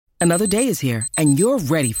Another day is here, and you're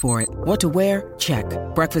ready for it. What to wear? Check.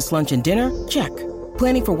 Breakfast, lunch, and dinner? Check.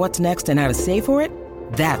 Planning for what's next and how to save for it?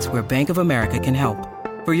 That's where Bank of America can help.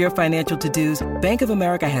 For your financial to-dos, Bank of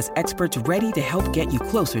America has experts ready to help get you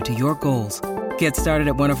closer to your goals. Get started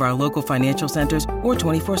at one of our local financial centers or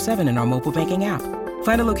 24/7 in our mobile banking app.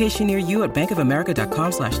 Find a location near you at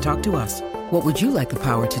bankofamerica.com/talktous. What would you like the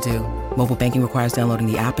power to do? Mobile banking requires downloading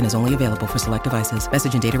the app and is only available for select devices.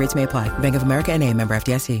 Message and data rates may apply. Bank of America N.A., member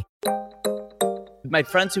FDIC. My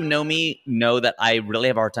friends who know me know that I really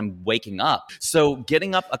have a hard time waking up. So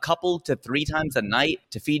getting up a couple to 3 times a night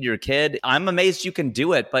to feed your kid, I'm amazed you can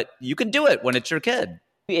do it, but you can do it when it's your kid.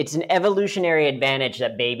 It's an evolutionary advantage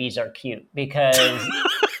that babies are cute because,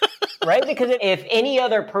 right? Because if any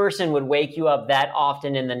other person would wake you up that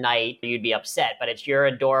often in the night, you'd be upset, but it's your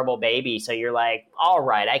adorable baby. So you're like, all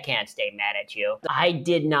right, I can't stay mad at you. I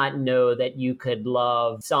did not know that you could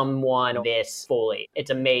love someone this fully. It's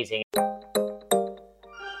amazing.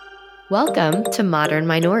 Welcome to Modern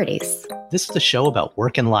Minorities. This is the show about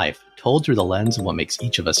work and life, told through the lens of what makes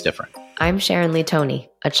each of us different. I'm Sharon Lee Tony,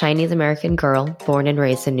 a Chinese-American girl born and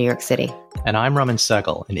raised in New York City. And I'm Raman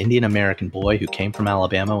Sehgal, an Indian-American boy who came from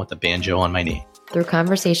Alabama with a banjo on my knee. Through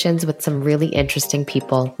conversations with some really interesting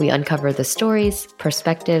people, we uncover the stories,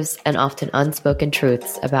 perspectives, and often unspoken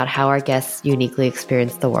truths about how our guests uniquely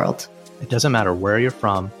experience the world. It doesn't matter where you're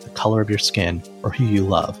from, the color of your skin, or who you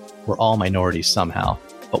love. We're all minorities somehow,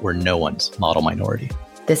 but we're no one's model minority.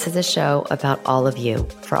 This is a show about all of you,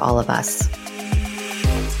 for all of us.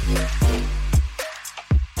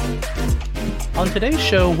 On today's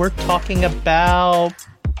show, we're talking about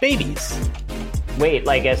babies. Wait,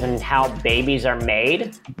 like as in how babies are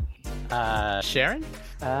made? Sharon?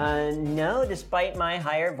 No, despite my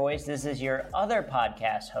higher voice, this is your other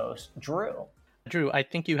podcast host, Drew. Drew, I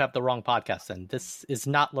think you have the wrong podcast then. This is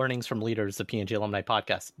not Learnings from Leaders, the P&G Alumni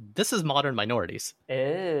podcast. This is Modern Minorities.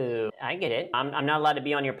 Oh, I get it. I'm not allowed to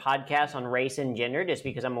be on your podcast on race and gender just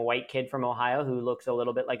because I'm a white kid from Ohio who looks a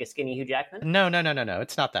little bit like a skinny Hugh Jackman? No.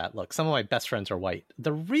 It's not that. Look, some of my best friends are white.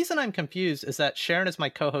 The reason I'm confused is that Sharon is my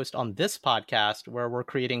co-host on this podcast where we're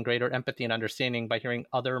creating greater empathy and understanding by hearing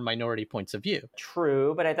other minority points of view.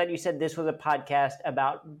 True, but I thought you said this was a podcast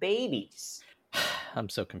about babies. I'm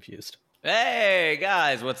so confused. Hey,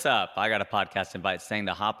 guys, what's up? I got a podcast invite saying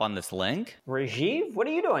to hop on this link. Rajiv, what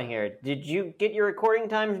are you doing here? Did you get your recording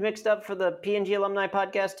times mixed up for the P&G Alumni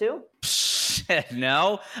podcast too?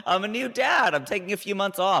 No, I'm a new dad. I'm taking a few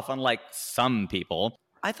months off, unlike some people.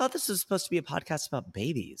 I thought this was supposed to be a podcast about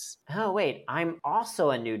babies. Oh, wait, I'm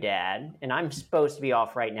also a new dad, and I'm supposed to be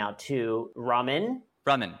off right now too. Raman,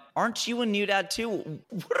 aren't you a new dad too?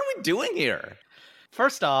 What are we doing here?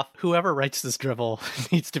 First off, whoever writes this drivel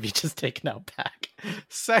needs to be just taken out back.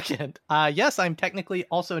 Second, yes, I'm technically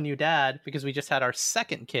also a new dad because we just had our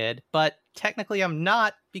second kid, but technically I'm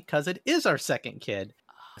not because it is our second kid.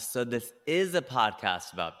 So this is a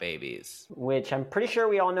podcast about babies. Which I'm pretty sure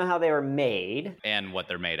we all know how they were made. And what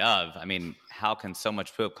they're made of. I mean, how can so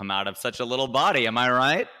much poop come out of such a little body? Am I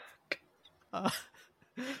right?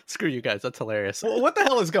 Screw you guys. That's hilarious. What the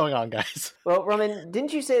hell is going on, guys? Well, Roman,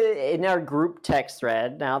 didn't you say that in our group text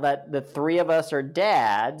thread, now that the three of us are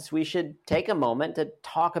dads, we should take a moment to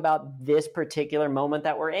talk about this particular moment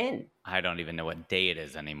that we're in? I don't even know what day it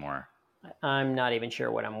is anymore. I'm not even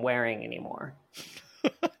sure what I'm wearing anymore.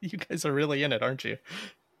 You guys are really in it, aren't you?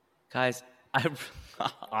 Guys, I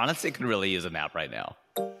honestly could really use a nap right now.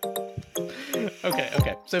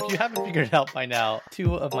 Okay. So if you haven't figured it out by now,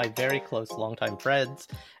 two of my very close longtime friends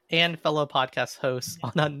and fellow podcast hosts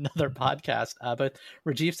on another podcast, both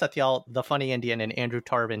Rajiv Satyal, the funny Indian, and Andrew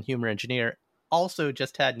Tarvin, humor engineer, also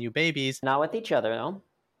just had new babies. Not with each other, though.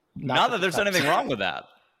 Not that there's anything wrong with that.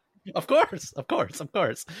 Of course.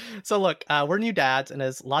 So look, we're new dads, and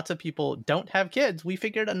as lots of people don't have kids, we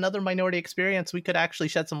figured another minority experience we could actually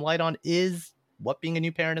shed some light on is what being a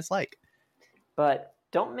new parent is like. But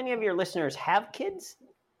don't many of your listeners have kids?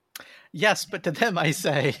 Yes, but to them I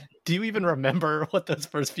say, do you even remember what those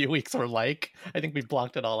first few weeks were like? I think we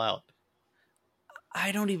blocked it all out.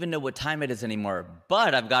 I don't even know what time it is anymore,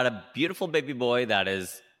 but I've got a beautiful baby boy that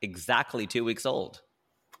is exactly 2 weeks old.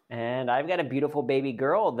 And I've got a beautiful baby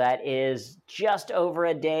girl that is just over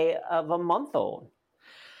a day of a month old.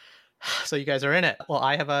 So you guys are in it. Well,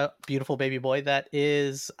 I have a beautiful baby boy that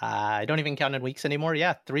is, I don't even count in weeks anymore.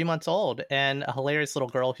 Yeah, 3 months old, and a hilarious little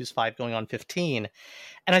girl who's 5 going on 15.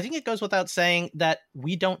 And I think it goes without saying that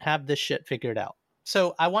we don't have this shit figured out.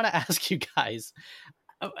 So I want to ask you guys,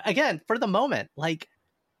 again, for the moment, like,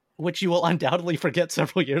 which you will undoubtedly forget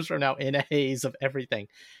several years from now in a haze of everything.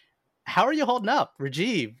 How are you holding up?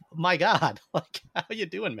 Rajiv, my God, like, how are you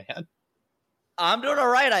doing, man? I'm doing all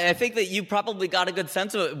right. I think that you probably got a good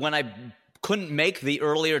sense of it when I couldn't make the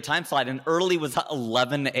earlier time slot, and early was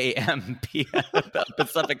 11 a.m. p.m.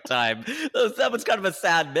 Pacific time. That was kind of a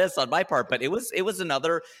sad miss on my part, but it was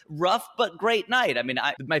another rough but great night. I mean,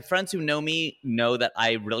 my friends who know me know that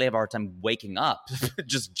I really have a hard time waking up,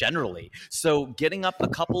 just generally. So getting up a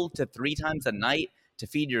couple to 3 times a night to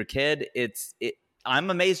feed your kid, I'm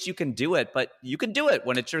amazed you can do it, but you can do it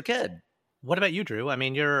when it's your kid. What about you, Drew? I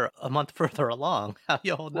mean, you're a month further along. How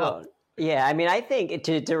you holding up? Yeah, I mean, I think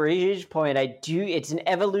to Raji's point, it's an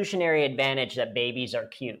evolutionary advantage that babies are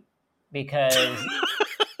cute because,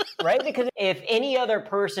 right? Because if any other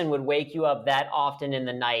person would wake you up that often in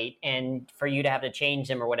the night and for you to have to change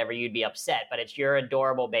them or whatever, you'd be upset. But it's your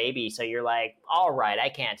adorable baby. So you're like, all right, I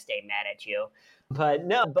can't stay mad at you. But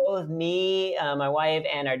no, both me, my wife,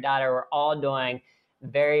 and our daughter were all doing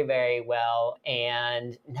very, very well.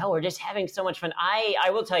 And no, we're just having so much fun. I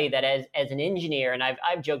will tell you that as an engineer, and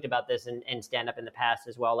I've joked about this in stand-up in the past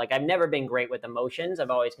as well, like I've never been great with emotions. I've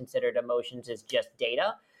always considered emotions as just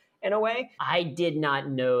data in a way. I did not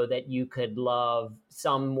know that you could love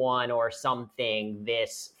someone or something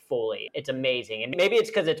this fully. It's amazing. And maybe it's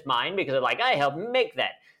because it's mine, because I'm like, I helped make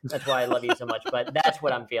that. That's why I love you so much. But that's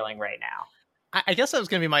what I'm feeling right now. I guess that was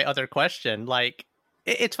going to be my other question. Like,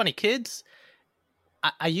 it's funny, kids...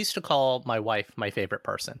 I used to call my wife my favorite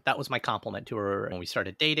person. That was my compliment to her when we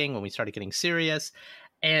started dating, when we started getting serious.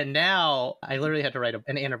 And now I literally had to write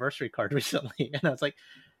an anniversary card recently. And I was like,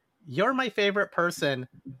 you're my favorite person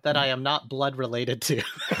that I am not blood related to.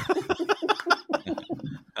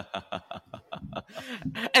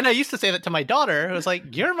 And I used to say that to my daughter. It was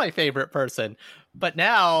like, you're my favorite person. But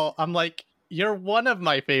now I'm like, you're one of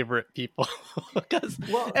my favorite people. But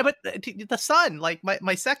the son, like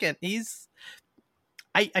my second,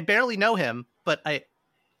 I barely know him, but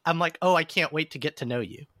I'm like, oh, I can't wait to get to know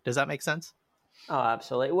you. Does that make sense? Oh,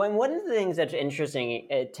 absolutely. One of the things that's interesting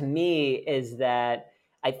to me is that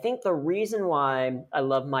I think the reason why I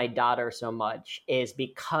love my daughter so much is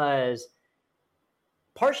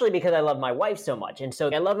partially because I love my wife so much. And so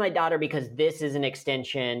I love my daughter because this is an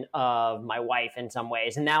extension of my wife in some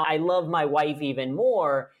ways. And now I love my wife even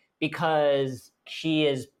more because she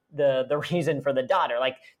is the reason for the daughter.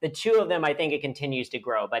 Like the two of them, I think it continues to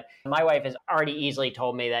grow. But my wife has already easily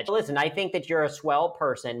told me that, listen, I think that you're a swell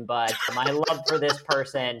person, but my love for this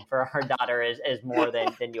person, for our daughter, is more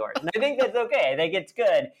than yours. And I think that's okay. I think it's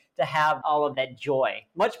good to have all of that joy.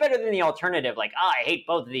 Much better than the alternative, like, I hate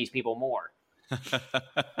both of these people more.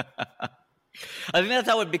 I think that's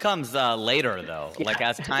how it becomes later, though. Yeah. Like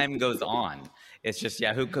as time goes on, it's just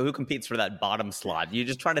who competes for that bottom slot? You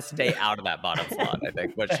just try to stay out of that bottom slot. I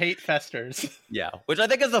think. The hate festers. Yeah, which I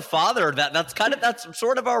think as a father, that's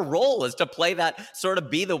sort of our role, is to play that, sort of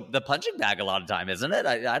be the punching bag a lot of time, isn't it?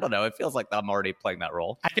 I don't know. It feels like I'm already playing that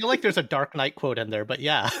role. I feel like there's a Dark Knight quote in there, but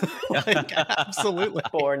yeah, like, absolutely.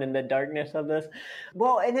 Born in the darkness of this.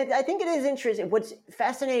 Well, and I think it is interesting. What's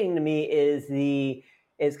fascinating to me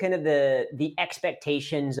is kind of the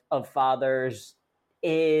expectations of fathers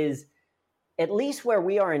is, at least where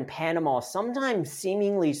we are in Panama, sometimes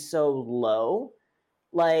seemingly so low.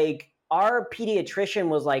 Like our pediatrician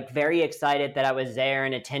was like very excited that I was there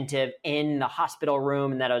and attentive in the hospital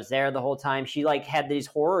room and that I was there the whole time. She like had these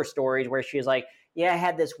horror stories where she was like, yeah, I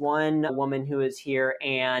had this one woman who was here,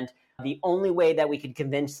 and the only way that we could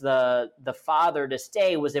convince the father to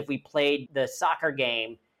stay was if we played the soccer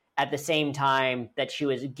game at the same time that she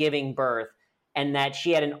was giving birth, and that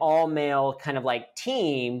she had an all-male kind of like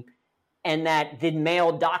team, and that the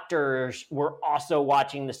male doctors were also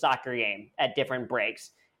watching the soccer game at different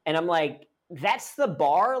breaks. And I'm like, that's the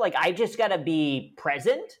bar? Like, I just got to be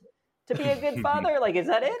present to be a good father? Like, is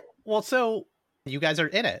that it? Well, so you guys are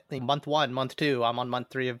in it. Like, month 1, month 2, I'm on month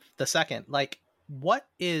 3 of the second. Like, what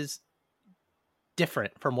is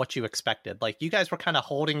different from what you expected? Like, you guys were kind of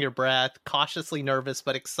holding your breath, cautiously nervous,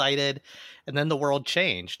 but excited. And then the world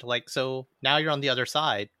changed. Like, so now you're on the other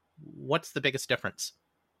side. What's the biggest difference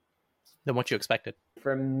than what you expected?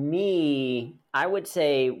 For me, I would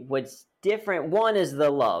say what's different, one, is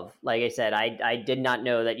the love. Like I said, I did not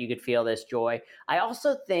know that you could feel this joy. I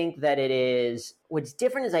also think that what's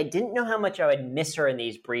different is I didn't know how much I would miss her in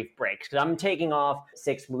these brief breaks, because I'm taking off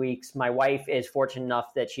 6 weeks. My wife is fortunate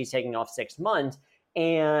enough that she's taking off 6 months.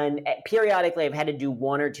 And periodically, I've had to do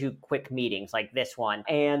 1 or 2 quick meetings like this one.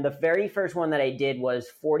 And the very first one that I did was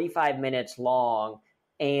 45 minutes long.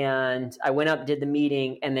 And I went up, did the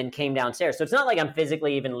meeting, and then came downstairs. So it's not like I'm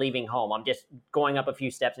physically even leaving home. I'm just going up a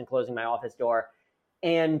few steps and closing my office door.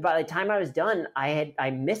 And by the time I was done,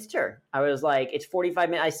 I missed her. I was like, it's 45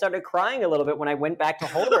 minutes. I started crying a little bit when I went back to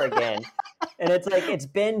hold her again. And it's like,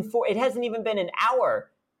 it hasn't even been an hour.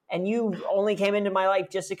 And you only came into my life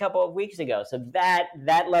just a couple of weeks ago. So that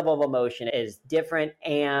level of emotion is different.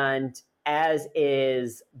 And as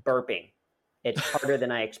is burping. It's harder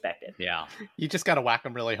than I expected. Yeah. You just got to whack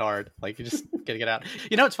them really hard. Like, you just got to get out.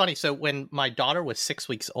 You know, it's funny. So when my daughter was 6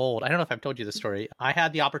 weeks old, I don't know if I've told you the story. I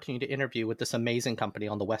had the opportunity to interview with this amazing company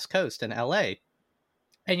on the West Coast in LA.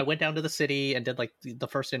 And I went down to the city and did like the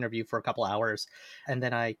first interview for a couple hours. And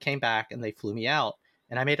then I came back and they flew me out.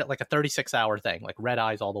 And I made it like a 36-hour thing, like red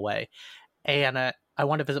eyes all the way. And I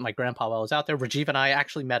wanted to visit my grandpa while I was out there. Rajiv and I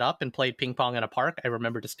actually met up and played ping pong in a park. I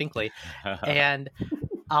remember distinctly. And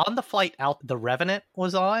on the flight out, The Revenant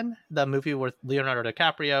was on, the movie with Leonardo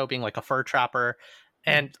DiCaprio being like a fur trapper.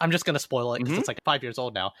 And I'm just going to spoil it because it's like 5 years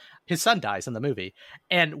old now. His son dies in the movie.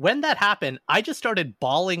 And when that happened, I just started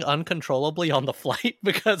bawling uncontrollably on the flight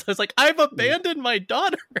because I was like, I've abandoned my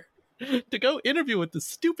daughter to go interview with this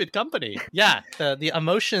stupid company. Yeah, the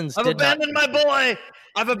emotions. I've abandoned my boy.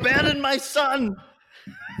 I've abandoned my son.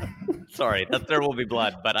 Sorry, there will be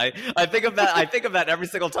blood, but I think of that. I think of that every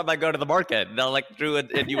single time I go to the market. Like Drew and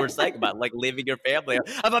you were saying about like leaving your family.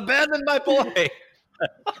 I've abandoned my boy.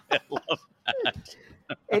 I love that.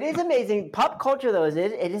 It is amazing. Pop culture, though, it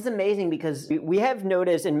is amazing because we have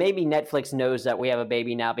noticed, and maybe Netflix knows that we have a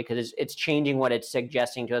baby now because it's changing what it's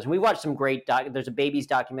suggesting to us. And we watched some great there's a babies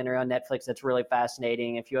documentary on Netflix that's really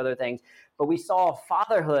fascinating, a few other things. But we saw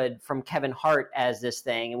Fatherhood from Kevin Hart as this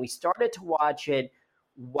thing, and we started to watch it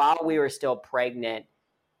while we were still pregnant,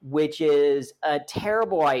 which is a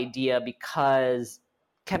terrible idea because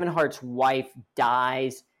Kevin Hart's wife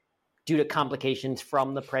dies due to complications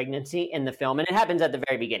from the pregnancy in the film. And it happens at the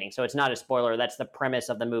very beginning. So it's not a spoiler. That's the premise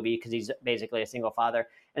of the movie because he's basically a single father.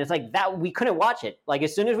 And it's like that, we couldn't watch it. Like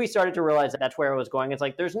as soon as we started to realize that that's where it was going, it's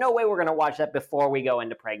like, there's no way we're going to watch that before we go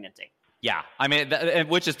into pregnancy. Yeah, I mean,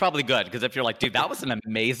 which is probably good because if you're like, dude, that was an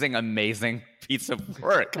amazing, amazing piece of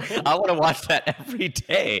work. I want to watch that every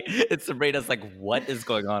day. It's Sabrina's like, what is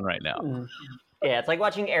going on right now? Yeah, it's like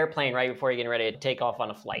watching Airplane right before you're getting ready to take off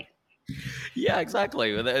on a flight. Yeah,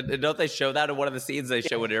 exactly. Don't they show that in one of the scenes? They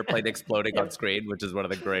show an airplane exploding on screen, which is one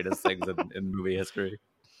of the greatest things in movie history.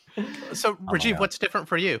 So, Rajiv, what's different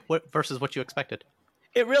for you versus what you expected?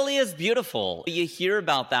 It really is beautiful. You hear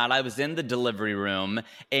about that. I was in the delivery room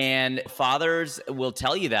and fathers will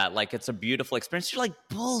tell you that, like, it's a beautiful experience. You're like,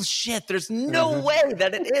 bullshit. There's no way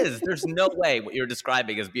that it is. There's no way what you're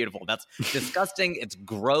describing is beautiful. That's disgusting. It's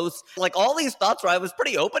gross. Like all these thoughts where I was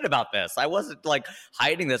pretty open about this. I wasn't like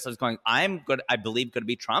hiding this. I was going, I believe going to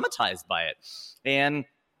be traumatized by it. And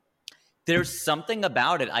there's something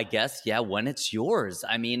about it, I guess. Yeah. When it's yours.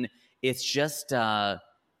 I mean, it's just,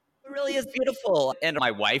 it really is beautiful. And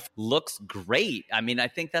my wife looks great. I mean, I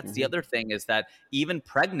think that's the other thing is that even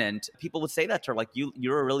pregnant, people would say that to her, like,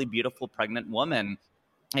 you're a really beautiful pregnant woman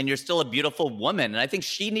and you're still a beautiful woman. And I think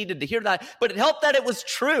she needed to hear that, but it helped that it was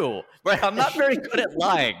true, right? I'm not very good at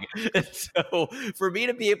lying. And so for me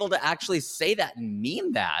to be able to actually say that and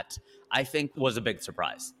mean that, I think was a big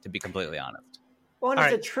surprise, to be completely honest. Well, and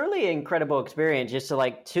it's a truly incredible experience just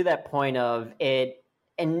to that point of it.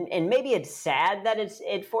 And maybe it's sad that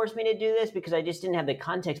it forced me to do this because I just didn't have the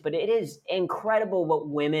context, but it is incredible what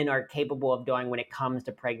women are capable of doing when it comes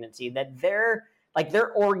to pregnancy, that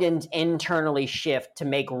their organs internally shift to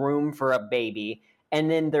make room for a baby.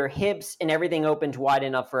 And then their hips and everything opens wide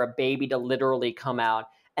enough for a baby to literally come out.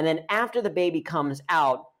 And then after the baby comes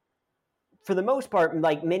out, for the most part,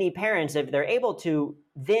 like many parents, if they're able to,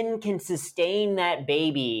 then can sustain that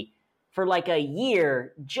baby for like a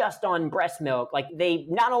year just on breast milk. Like they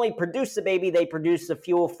not only produce the baby, they produce the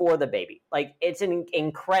fuel for the baby. Like it's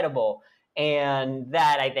incredible. And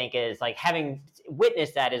that I think is like having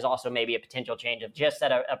witnessed that is also maybe a potential change of just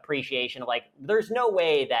that appreciation of like, there's no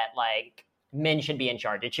way that like men should be in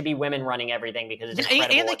charge. It should be women running everything because it's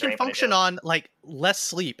incredible. And they can function on like less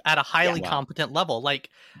sleep at a highly competent level. Like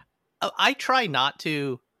I try not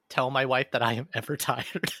to tell my wife that I am ever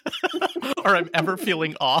tired or I'm ever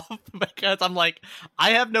feeling off because I'm like, I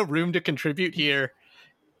have no room to contribute here.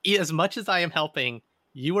 As much as I am helping,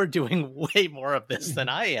 you are doing way more of this than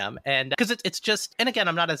I am. And because it's just, and again,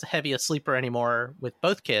 I'm not as heavy a sleeper anymore with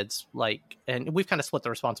both kids. Like, and we've kind of split the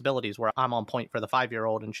responsibilities where I'm on point for the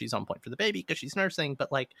 5-year-old and she's on point for the baby because she's nursing.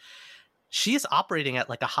 But like, she is operating at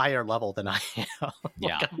like a higher level than I am.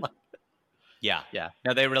 Yeah.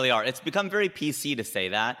 No, they really are. It's become very PC to say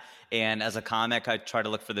that. And as a comic, I try to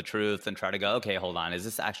look for the truth and try to go, okay, hold on. Is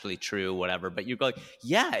this actually true? Whatever. But you go like,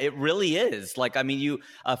 yeah, it really is. Like, I mean,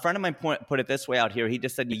 a friend of mine put it this way out here. He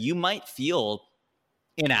just said, you might feel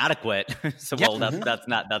inadequate. So, Yeah. well,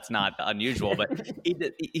 that's not unusual, but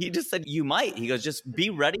he just said you might. He goes, just be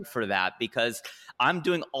ready for that, because I'm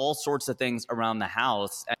doing all sorts of things around the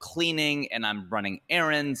house, cleaning, and I'm running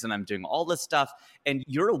errands, and I'm doing all this stuff, and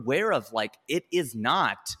you're aware of like it's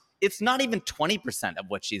not even 20% of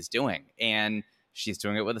what she's doing, and she's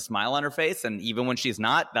doing it with a smile on her face. And even when she's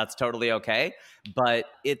not, that's totally okay. But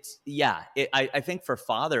I think for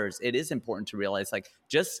fathers, it is important to realize, like,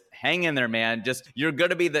 just hang in there, man. Just, you're going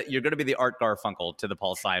to be the Art Garfunkel to the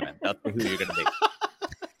Paul Simon. That's who you're going to be.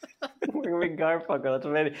 We're going to be Garfunkel. That's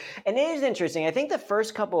amazing. And it is interesting. I think the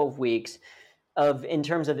first couple of weeks in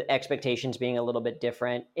terms of the expectations being a little bit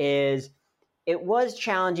different, it was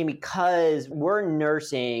challenging because we're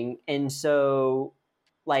nursing. And so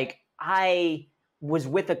like I was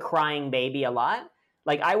with a crying baby a lot.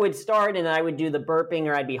 Like I would start and I would do the burping,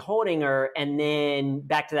 or I'd be holding her, and then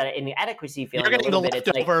back to that inadequacy feeling. You're getting the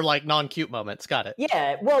leftover, like non-cute moments. Got it.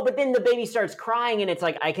 Yeah. Well, but then the baby starts crying, and it's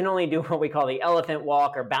like I can only do what we call the elephant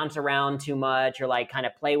walk, or bounce around too much, or like kind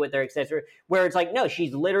of play with her, etc. Where it's like, no,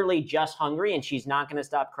 she's literally just hungry, and she's not going to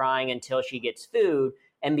stop crying until she gets food.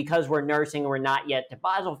 And because we're nursing, we're not yet to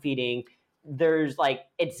bottle feeding, there's like,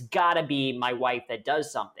 it's gotta be my wife that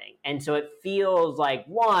does something. And so it feels like,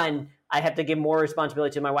 one, I have to give more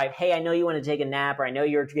responsibility to my wife. Hey, I know you want to take a nap, or I know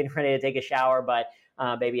you're getting ready to take a shower, but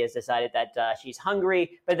baby has decided that she's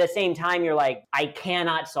hungry. But at the same time, you're like, I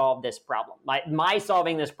cannot solve this problem. My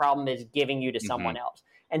solving this problem is giving you to someone else.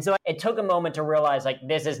 And so it took a moment to realize, like,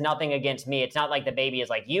 this is nothing against me. It's not like the baby is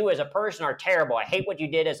like, you as a person are terrible. I hate what you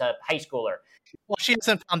did as a high schooler. Well, she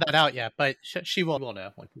hasn't found that out yet, but she will know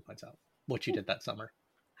when she finds out what you did that summer.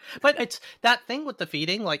 But it's that thing with the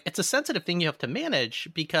feeding, like, it's a sensitive thing you have to manage,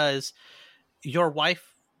 because your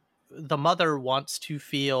wife, the mother, wants to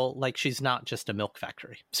feel like she's not just a milk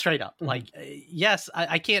factory, straight up. Like, yes,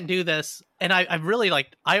 I can't do this. And I really,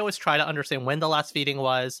 like, I always try to understand when the last feeding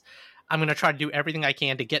was. I'm going to try to do everything I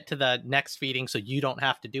can to get to the next feeding so you don't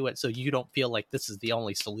have to do it, so you don't feel like this is the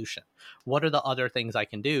only solution. What are the other things I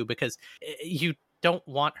can do? Because you don't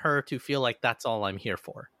want her to feel like that's all I'm here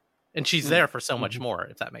for. And she's there for so much more,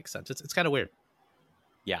 if that makes sense. It's kind of weird.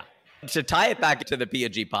 Yeah. To tie it back to the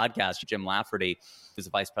P&G podcast, Jim Lafferty, who's the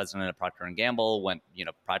vice president at Procter & Gamble, went,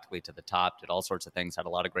 practically to the top, did all sorts of things, had a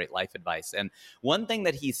lot of great life advice. And one thing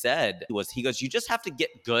that he said was, he goes, you just have to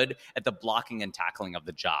get good at the blocking and tackling of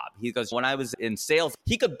the job. He goes, when I was in sales,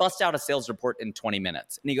 he could bust out a sales report in 20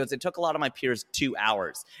 minutes. And he goes, it took a lot of my peers 2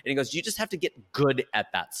 hours. And he goes, you just have to get good at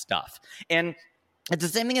that stuff. And it's the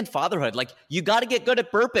same thing in fatherhood. Like, you got to get good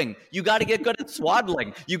at burping. You got to get good at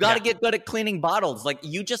swaddling. You got to get good at cleaning bottles. Like,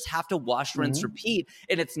 you just have to wash, rinse, repeat.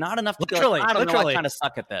 And it's not enough to go, like, I don't know, I kind of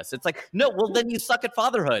suck at this. It's like, no, well, then you suck at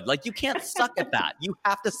fatherhood. Like, you can't suck at that. You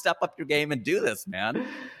have to step up your game and do this, man.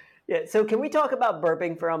 Yeah. So can we talk about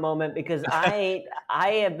burping for a moment? Because I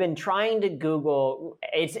have been trying to Google.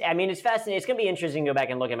 It's fascinating. It's going to be interesting to go back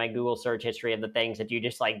and look at my Google search history of the things that you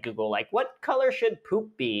just like Google, like what color should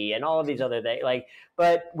poop be and all of these other things. Like,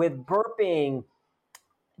 but with burping,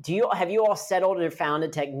 have you all settled or found a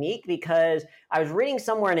technique? Because I was reading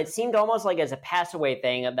somewhere and it seemed almost like as a pass away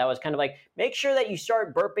thing that was kind of like, make sure that you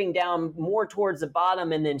start burping down more towards the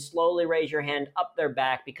bottom and then slowly raise your hand up their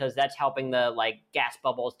back, because that's helping the like gas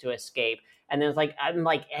bubbles to escape. And then it's like, I'm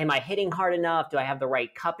like, am I hitting hard enough? Do I have the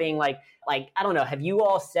right cupping? Like, I don't know. Have you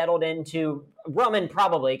all settled into Roman?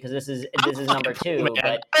 Probably, because this is number 2.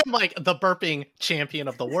 But I'm like the burping champion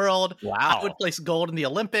of the world. Wow. I would place gold in the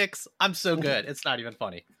Olympics. I'm so good. It's not even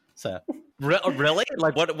funny. So really?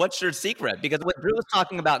 Like, what's your secret? Because when Drew was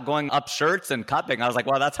talking about going up shirts and cupping, I was like,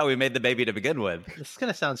 well, that's how we made the baby to begin with. This is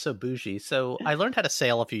going to sound so bougie. So I learned how to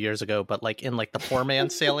sail a few years ago, but like in like the poor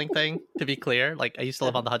man's sailing thing, to be clear. Like, I used to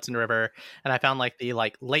live on the Hudson River, and I found like the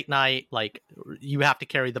like late night, like you have to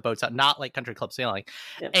carry the boats out, not like country club sailing.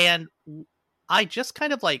 Yep. And I just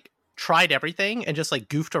kind of like tried everything and just like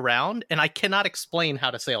goofed around, and I cannot explain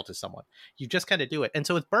how to sail to someone. You just kind of do it. And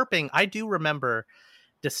so with burping, I do remember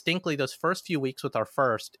distinctly those first few weeks with our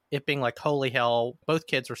first, it being like, holy hell, both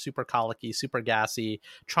kids were super colicky, super gassy,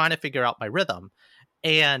 trying to figure out my rhythm.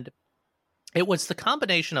 And it was the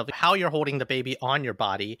combination of how you're holding the baby on your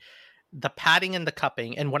body, the patting and the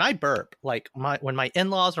cupping. And when I burp, like when my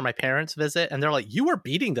in-laws or my parents visit and they're like, you are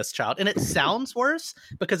beating this child. And it sounds worse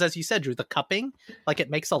because, as you said, Drew, the cupping, like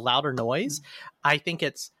it makes a louder noise. I think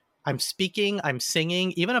I'm speaking, I'm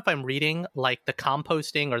singing, even if I'm reading like the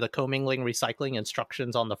composting or the commingling recycling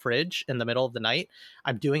instructions on the fridge in the middle of the night,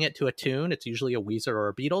 I'm doing it to a tune. It's usually a Weezer or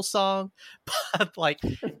a Beatles song, but like,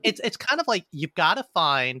 it's kind of like, you've got to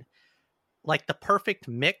find like the perfect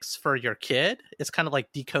mix for your kid. It's kind of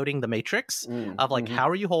like decoding the matrix of like, how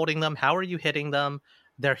are you holding them? How are you hitting them?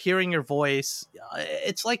 they're hearing your voice.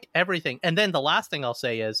 It's like everything. And then the last thing I'll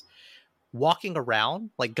say is walking around,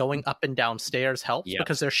 like going up and down stairs helps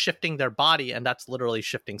because they're shifting their body, and that's literally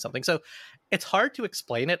shifting something. So it's hard to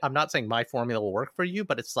explain it. I'm not saying my formula will work for you,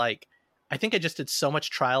 but it's like, I think I just did so much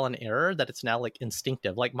trial and error that it's now like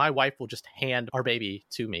instinctive. Like my wife will just hand our baby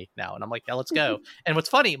to me now. And I'm like, yeah, let's go. And what's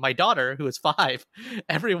funny, my daughter, who is 5,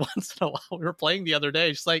 every once in a while, we were playing the other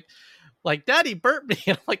day, she's like, Daddy burped me.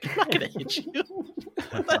 And I'm like, I'm not going to hit you.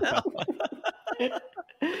 What the hell?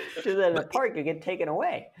 She's at the park, you get taken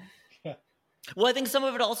away. Well, I think some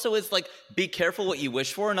of it also is like, be careful what you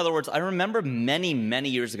wish for. In other words, I remember many, many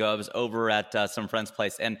years ago, I was over at some friend's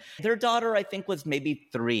place, and their daughter, I think, was maybe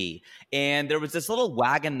 3. And there was this little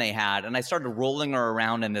wagon they had, and I started rolling her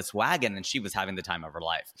around in this wagon, and she was having the time of her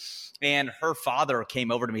life. And her father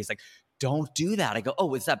came over to me. He's like, don't do that. I go,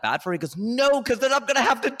 oh, is that bad for her? He goes, no, because then I'm going to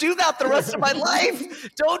have to do that the rest of my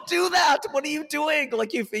life. Don't do that. What are you doing?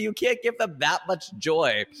 Like, you can't give them that much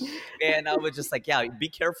joy. And I was just like, yeah, be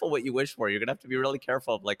careful what you wish for. You're going to have to be really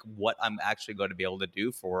careful of like what I'm actually going to be able to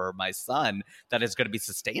do for my son that is going to be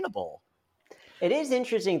sustainable. It is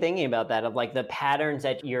interesting thinking about that, of like the patterns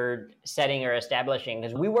that you're setting or establishing.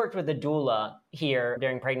 Because we worked with a doula here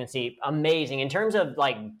during pregnancy. Amazing. In terms of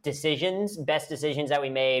like decisions, best decisions that we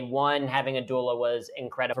made, one, having a doula was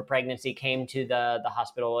incredible for pregnancy, came to the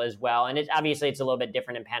hospital as well. And obviously it's a little bit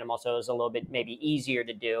different in Panama, so it was a little bit maybe easier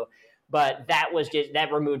to do. But that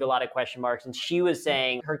removed a lot of question marks. And she was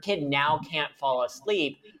saying her kid now can't fall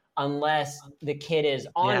asleep unless the kid is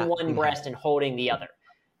on one breast and holding the other.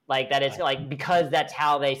 Like that is like, because that's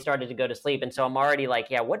how they started to go to sleep. And so I'm already like,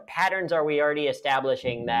 yeah, what patterns are we already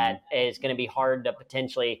establishing that is going to be hard to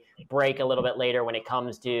potentially break a little bit later when it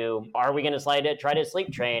comes to, are we going to try to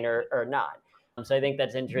sleep train or not? So I think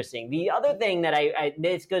that's interesting. The other thing that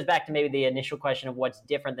this goes back to maybe the initial question of what's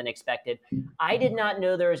different than expected. I did not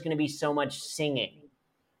know there was going to be so much singing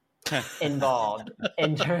involved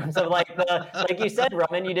in terms of like you said,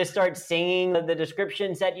 Roman, you just start singing the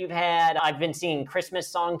descriptions that you've had. I've been singing Christmas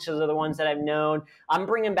songs, those are the ones that I've known. I'm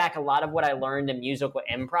bringing back a lot of what I learned in musical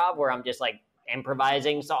improv, where I'm just like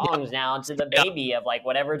improvising songs now to the baby of like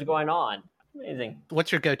whatever's going on. Amazing.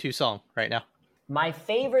 What's your go-to song right now? My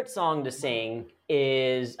favorite song to sing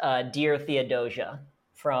is Dear Theodosia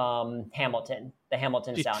from Hamilton, the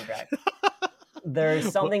Hamilton soundtrack.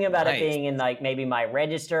 There's something about it being in like maybe my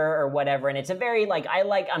register or whatever. And it's a very like,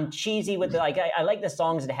 I'm cheesy with like, I like the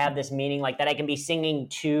songs that have this meaning, like that I can be singing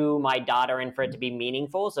to my daughter and for it to be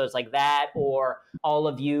meaningful. So it's like that, or All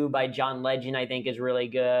of You by John Legend, I think is really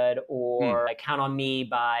good. Or like Count on Me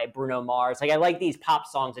by Bruno Mars. Like I like these pop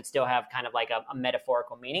songs that still have kind of like a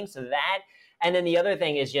metaphorical meaning. So that, and then the other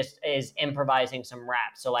thing is improvising some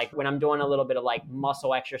rap. So like when I'm doing a little bit of like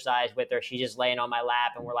muscle exercise with her, she's just laying on my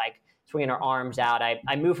lap and we're like, swinging her arms out.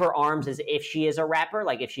 I move her arms as if she is a rapper,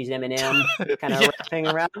 like if she's Eminem, kind of rapping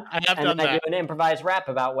around. I do an improvised rap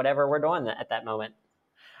about whatever we're doing at that moment.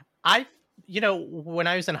 When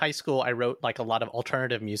I was in high school, I wrote like a lot of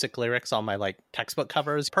alternative music lyrics on my like textbook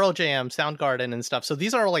covers, Pearl Jam, Soundgarden and stuff. So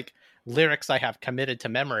these are like lyrics I have committed to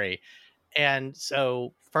memory. And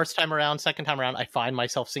so first time around, second time around, I find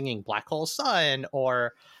myself singing Black Hole Sun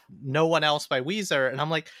or No One Else by Weezer. And I'm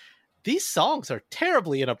like, these songs are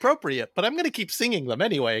terribly inappropriate, but I'm going to keep singing them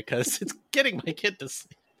anyway because it's getting my kid to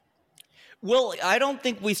sleep. Well, I don't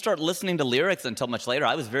think we start listening to lyrics until much later.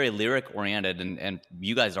 I was very lyric oriented, and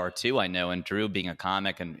you guys are too, I know. And Drew being a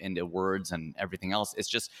comic and into words and everything else,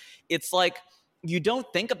 it's like you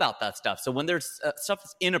don't think about that stuff. So when there's stuff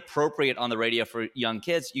that's inappropriate on the radio for young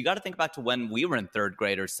kids, you got to think back to when we were in 3rd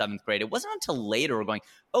grade or 7th grade. It wasn't until later we're going,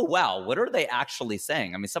 oh, wow, what are they actually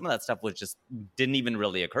saying? I mean, some of that stuff didn't even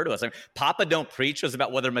really occur to us. I mean, Papa Don't Preach was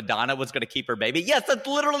about whether Madonna was going to keep her baby. Yes, that's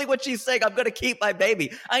literally what she's saying. I'm going to keep my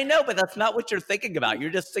baby. I know, but that's not what you're thinking about. You're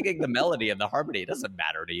just singing the melody and the harmony. It doesn't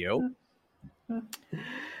matter to you.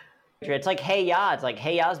 It's like Hey Ya. It's like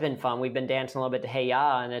Hey Ya's been fun. We've been dancing a little bit to Hey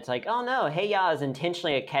Ya, and it's like, oh no, Hey Ya is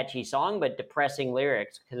intentionally a catchy song, but depressing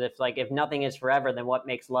lyrics. Because if nothing is forever, then what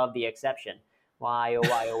makes love the exception? Why, oh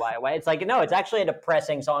why, oh why, oh why? It's like, no, it's actually a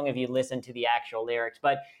depressing song if you listen to the actual lyrics.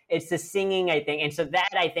 But it's the singing, I think, and so that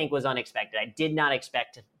I think was unexpected. I did not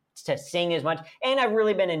expect to sing as much, and I've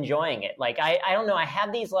really been enjoying it. Like I don't know, I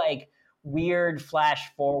have these like weird flash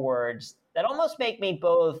forwards that almost make me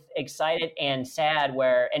both excited and sad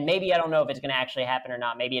and maybe I don't know if it's going to actually happen or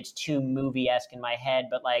not. Maybe it's too movie-esque in my head,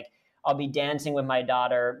 but like I'll be dancing with my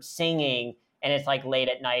daughter singing and it's like late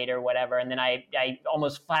at night or whatever. And then I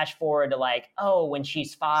almost flash forward to like, oh, when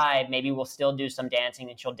she's 5, maybe we'll still do some dancing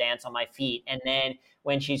and she'll dance on my feet. And then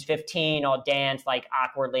when she's 15, I'll dance like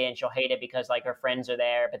awkwardly and she'll hate it because like her friends are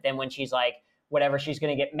there. But then when she's like whatever, she's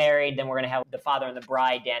going to get married, then we're going to have the father and the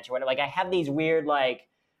bride dance or whatever. Like I have these weird like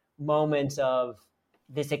moments of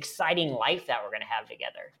this exciting life that we're going to have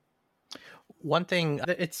together. One thing,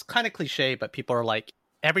 it's kind of cliche, but people are like,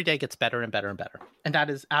 every day gets better and better and better. And that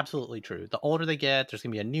is absolutely true. The older they get, there's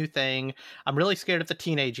going to be a new thing. I'm really scared of the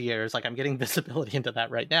teenage years. Like I'm getting visibility into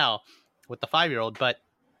that right now with the 5-year-old. But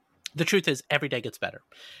the truth is every day gets better.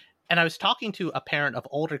 And I was talking to a parent of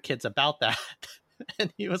older kids about that.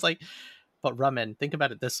 And he was like, but Raman, think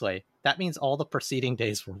about it this way. That means all the preceding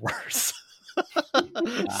days were worse.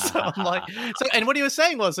 So I'm like, and what he was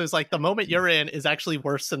saying was like, the moment you're in is actually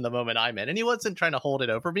worse than the moment I'm in. And he wasn't trying to hold it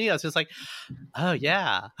over me. I was just like, oh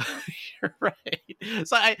yeah, you're right.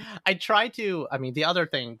 So I try to, I mean, the other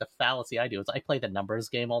thing, the fallacy I do is I play the numbers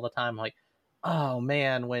game all the time. I'm like, oh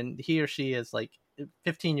man, when he or she is like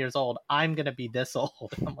 15 years old, I'm going to be this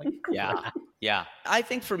old. I'm like, yeah. I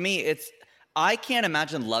think for me, I can't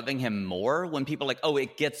imagine loving him more when people are like, oh,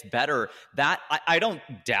 it gets better. That I don't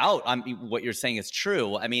doubt what you're saying is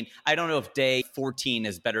true. I mean, I don't know if day 14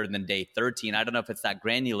 is better than day 13. I don't know if it's that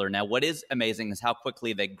granular. Now, what is amazing is how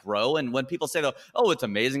quickly they grow. And when people say, though, oh, it's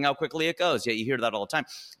amazing how quickly it goes. Yeah, you hear that all the time.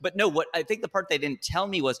 But no, what I think the part they didn't tell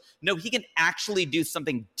me was, no, he can actually do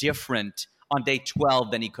something different on day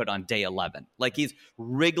 12 than he could on day 11. Like he's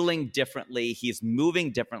wriggling differently. He's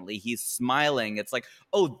moving differently. He's smiling. It's like,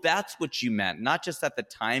 oh, that's what you meant. Not just that the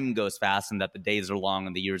time goes fast and that the days are long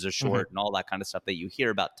and the years are short and all that kind of stuff that you hear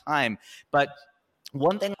about time. But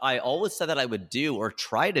one thing I always said that I would do, or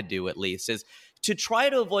try to do at least, is to try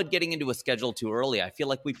to avoid getting into a schedule too early. I feel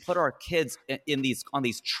like we put our kids on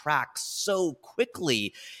these tracks so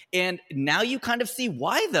quickly. And now you kind of see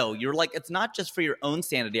why, though. You're like, it's not just for your own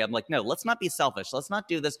sanity. I'm like, no, let's not be selfish. Let's not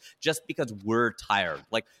do this just because we're tired.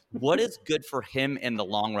 Like, what is good for him in the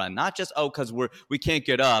long run? Not just, oh, because we can't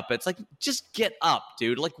get up. It's like, just get up,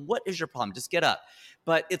 dude. Like, what is your problem? Just get up.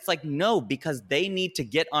 But it's like, no, because they need to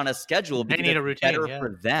get on a schedule. They need a routine, better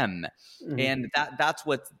for them. Mm-hmm. And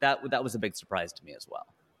that was a big surprise to me as well.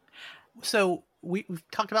 So we've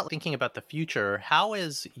talked about thinking about the future. How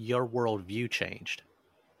has your worldview changed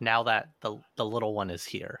now that the little one is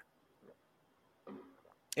here?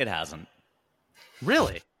 It hasn't.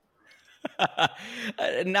 Really?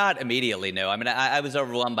 Not immediately, no. I mean, I was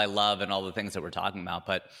overwhelmed by love and all the things that we're talking about.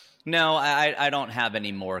 But no, I don't have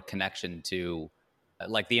any more connection to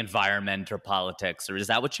like the environment or politics, or is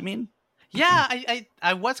that what you mean? Yeah,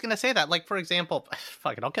 I was going to say that. Like, for example,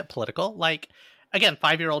 fuck it, I'll get political. Like, again,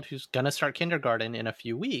 5-year-old who's going to start kindergarten in a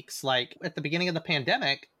few weeks. Like, at the beginning of the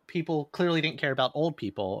pandemic, people clearly didn't care about old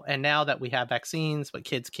people. And now that we have vaccines, but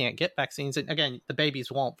kids can't get vaccines, and again, the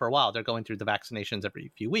babies won't for a while. They're going through the vaccinations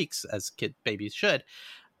every few weeks, as babies should.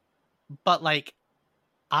 But, like,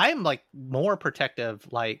 I'm, like, more protective,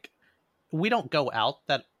 like, we don't go out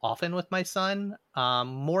that often with my son,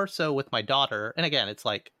 more so with my daughter. And again, it's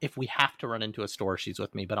like, if we have to run into a store, she's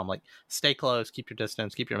with me, but I'm like, stay close, keep your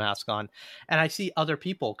distance, keep your mask on. And I see other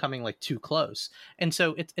people coming like too close. And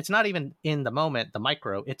so it's not even in the moment, the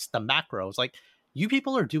micro, it's the macro. It's like, you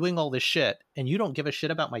people are doing all this shit and you don't give a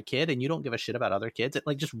shit about my kid and you don't give a shit about other kids. It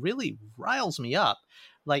like just really riles me up.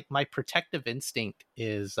 Like my protective instinct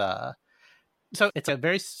is, so it's a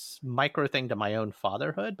very micro thing to my own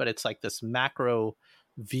fatherhood, but it's like this macro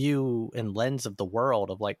view and lens of the world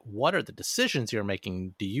of like, what are the decisions you're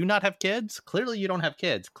making? Do you not have kids? Clearly you don't have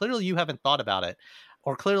kids. Clearly you haven't thought about it.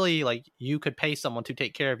 Or clearly like you could pay someone to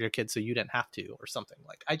take care of your kids so you didn't have to, or something.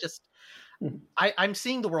 Like I'm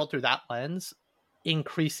seeing the world through that lens,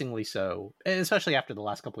 increasingly so, especially after the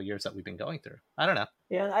last couple of years that we've been going through. I don't know.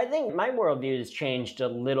 Yeah, I think my worldview has changed a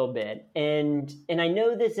little bit, and I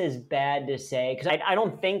know this is bad to say because I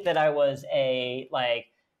don't think that I was a like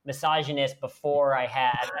misogynist before I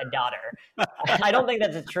had a daughter. I don't think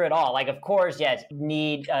that's true at all. Like, of course, yes,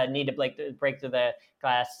 need to break through the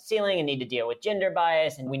glass ceiling and need to deal with gender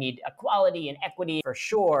bias, and we need equality and equity for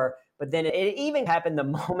sure. But then it even happened the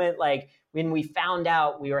moment like when we found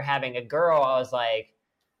out we were having a girl, I was like,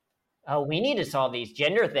 oh, we need to solve these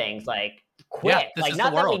gender things like quick. Yeah, like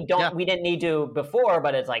not that we didn't need to before,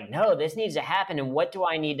 but it's like, no, this needs to happen. And what do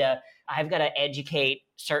I need to, I've got to educate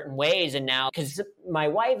certain ways. And now, because my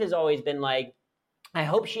wife has always been like, I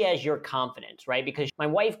hope she has your confidence, right? Because my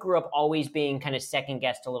wife grew up always being kind of second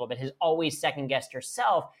guessed a little bit, has always second guessed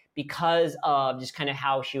herself because of just kind of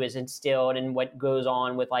how she was instilled and what goes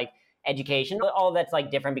on with like education. All that's like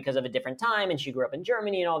different because of a different time. And she grew up in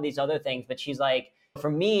Germany and all these other things. But she's like, for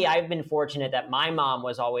me, I've been fortunate that my mom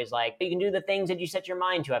was always like, you can do the things that you set your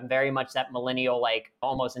mind to. I'm very much that millennial, like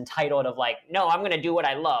almost entitled of like, no, I'm going to do what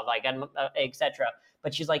I love, like, etc.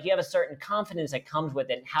 But she's like, you have a certain confidence that comes with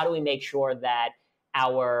it. How do we make sure that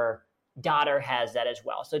our daughter has that as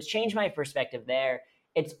well. So it's changed my perspective there.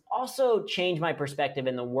 It's also changed my perspective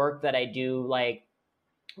in the work that I do, like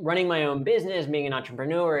running my own business, being an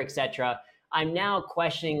entrepreneur, etc. I'm now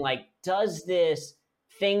questioning, like, does this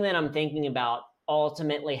thing that I'm thinking about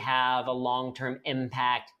ultimately have a long-term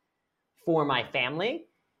impact for my family?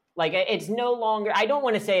 Like, it's no longer, I don't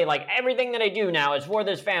want to say like everything that I do now is for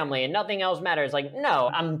this family and nothing else matters. Like, no,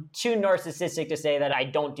 I'm too narcissistic to say that I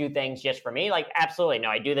don't do things just for me. Like, absolutely no,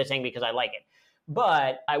 I do this thing because I like it.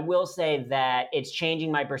 But I will say that it's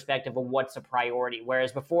changing my perspective of what's a priority.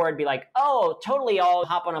 Whereas before it'd be like, oh, totally, I'll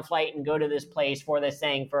hop on a flight and go to this place for this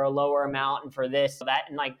thing for a lower amount and for this, that.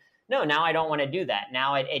 And like, no, now I don't want to do that.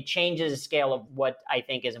 Now it changes the scale of what I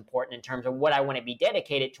think is important in terms of what I want to be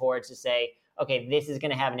dedicated towards, to say, okay, this is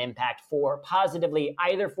going to have an impact for positively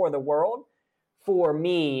either for the world, for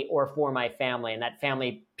me, or for my family. And that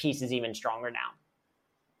family piece is even stronger now.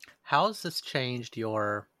 How has this changed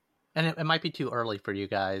your, and it might be too early for you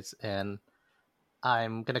guys, and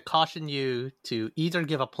I'm going to caution you to either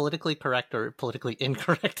give a politically correct or politically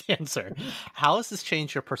incorrect answer. How has this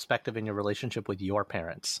changed your perspective in your relationship with your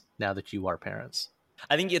parents now that you are parents?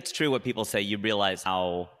 I think it's true what people say. You realize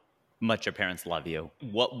how much your parents love you.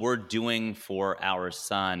 What we're doing for our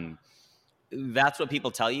son, that's what people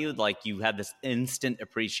tell you. Like, you have this instant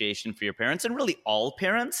appreciation for your parents, and really all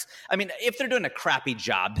parents. I mean, if they're doing a crappy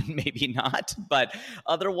job, then maybe not. But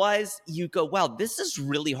otherwise, you go, wow, this is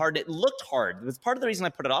really hard. It looked hard. It was part of the reason I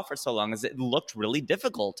put it off for so long, is it looked really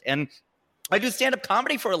difficult. And I do stand-up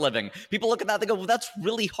comedy for a living. People look at that, they go, well, that's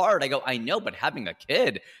really hard. I go, I know, but having a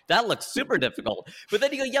kid, that looks super difficult. But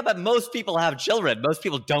then you go, yeah, but most people have children. Most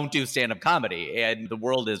people don't do stand-up comedy. And the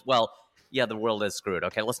world is, well, yeah, the world is screwed.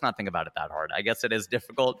 Okay, let's not think about it that hard. I guess it is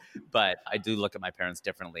difficult, but I do look at my parents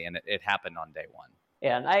differently, and it happened on day one.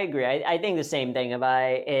 Yeah, I agree. I think the same thing.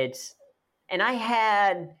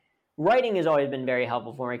 Writing has always been very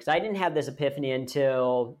helpful for me, because I didn't have this epiphany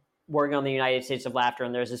until working on the United States of Laughter.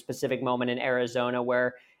 And there's a specific moment in Arizona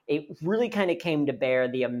where it really kind of came to bear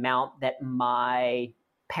the amount that my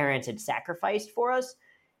parents had sacrificed for us.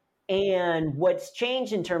 And what's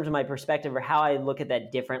changed in terms of my perspective, or how I look at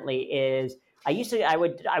that differently, is I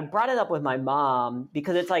brought it up with my mom,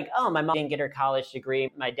 because it's like, oh, my mom didn't get her college degree.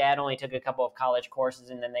 My dad only took a couple of college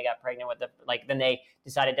courses, and then they got pregnant then they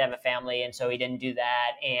decided to have a family. And so he didn't do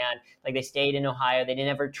that. And like, they stayed in Ohio. They didn't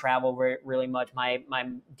ever travel really much. My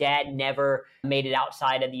dad never made it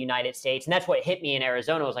outside of the United States. And that's what hit me in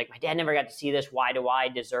Arizona, was like, my dad never got to see this. Why do I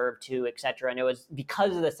deserve to, et cetera? And it was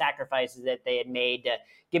because of the sacrifices that they had made to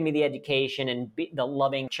give me the education and the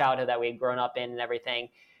loving childhood that we had grown up in and everything.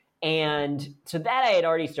 And so that I had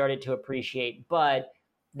already started to appreciate, but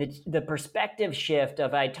the perspective shift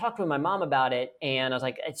of, I talked with my mom about it, and I was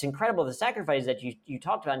like, it's incredible, the sacrifices that you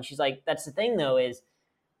talked about. And she's like, that's the thing though, is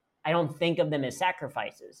I don't think of them as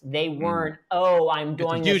sacrifices. They weren't, I'm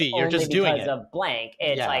doing this only because of blank.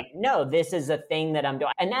 It's like, no, this is a thing that I'm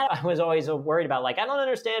doing. And that I was always worried about. Like, I don't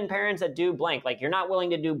understand parents that do blank. Like, you're not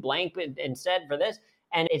willing to do blank instead for this.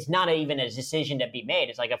 And it's not even a decision to be made.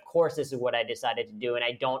 It's like, of course, this is what I decided to do. And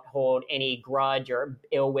I don't hold any grudge or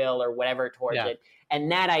ill will or whatever towards it.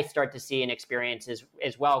 And that I start to see and experience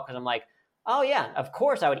as well. Because I'm like, oh, yeah, of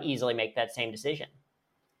course I would easily make that same decision.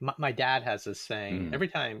 My dad has this saying every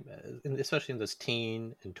time, especially in this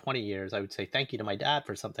teen and 20 years, I would say thank you to my dad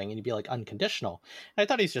for something, and he'd be like, unconditional. And I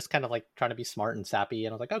thought he's just kind of like trying to be smart and sappy.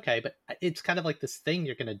 And I was like, okay, but it's kind of like this thing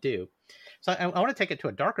you're going to do. So I want to take it to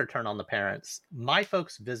a darker turn on the parents. My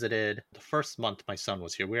folks visited the first month my son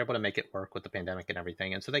was here. We were able to make it work with the pandemic and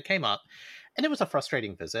everything. And so they came up, and it was a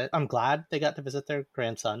frustrating visit. I'm glad they got to visit their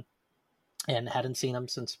grandson, and hadn't seen him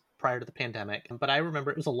since prior to the pandemic. But I remember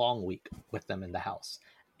it was a long week with them in the house.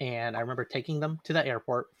 And I remember taking them to the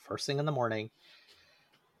airport first thing in the morning,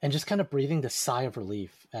 and just kind of breathing this sigh of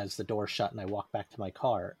relief as the door shut and I walked back to my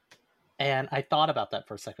car. And I thought about that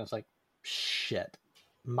for a second. I was like, shit,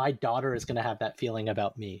 my daughter is going to have that feeling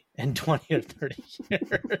about me in 20 or 30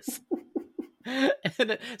 years.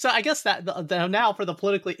 And so I guess that now for the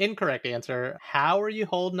politically incorrect answer, how are you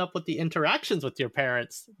holding up with the interactions with your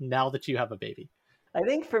parents now that you have a baby? I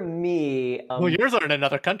think for me... well, yours are in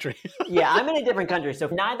another country. Yeah, I'm in a different country. So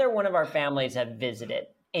neither one of our families have visited.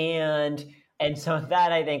 And so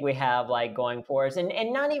that I think we have like going for us. And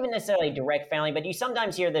not even necessarily direct family, but you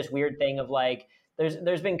sometimes hear this weird thing of like,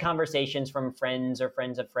 there's been conversations from friends or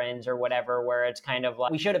friends of friends or whatever, where it's kind of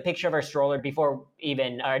like, we showed a picture of our stroller before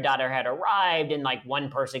even our daughter had arrived, and like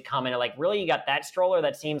one person commented like, really, you got that stroller?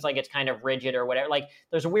 That seems like it's kind of rigid or whatever. Like,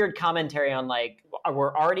 there's a weird commentary on like,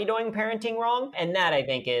 we're already doing parenting wrong. And that I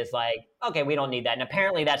think is like, okay, we don't need that. And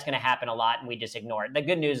apparently that's going to happen a lot, and we just ignore it. The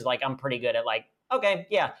good news is like, I'm pretty good at like, okay,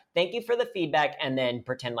 yeah, thank you for the feedback, and then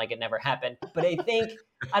pretend like it never happened. But I think,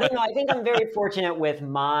 I don't know, I think I'm very fortunate with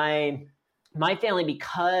my family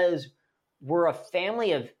because we're a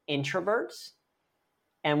family of introverts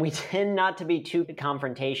and we tend not to be too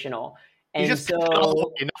confrontational. And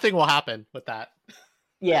so nothing will happen with that.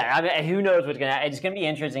 Yeah, I mean, who knows what's going to happen. It's going to be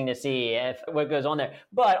interesting to see what goes on there.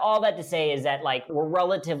 But all that to say is that like we're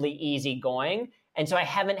relatively easygoing. And so I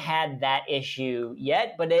haven't had that issue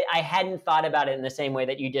yet, but I hadn't thought about it in the same way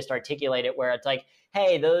that you just articulated, where it's like,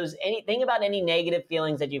 hey, think about any negative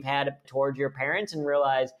feelings that you've had towards your parents and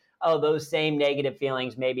realize, oh, those same negative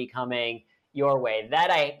feelings may be coming your way.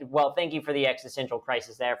 Thank you for the existential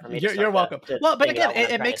crisis there for me. You're welcome. But again,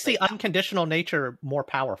 it makes the unconditional nature more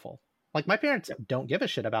powerful. Like my parents don't give a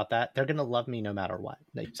shit about that. They're going to love me no matter what.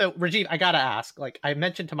 So Rajiv, I got to ask, like I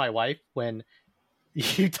mentioned to my wife when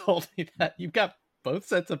you told me that you've got both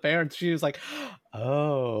sets of parents, she was like,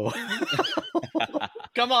 oh,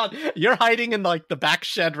 come on. You're hiding in like the back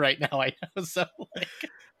shed right now. I know. So like...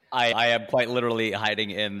 I am quite literally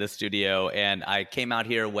hiding in the studio, and I came out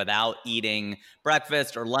here without eating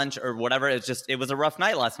breakfast or lunch or whatever. It was a rough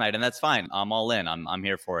night last night, and that's fine. I'm all in. I'm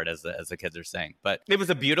here for it, as the kids are saying. But it was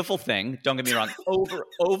a beautiful thing. Don't get me wrong.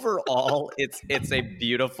 Overall, it's a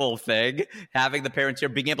beautiful thing having the parents here,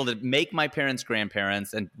 being able to make my parents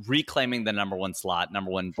grandparents, and reclaiming the number one slot,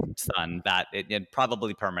 number one son. That it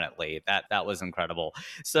probably permanently. That was incredible.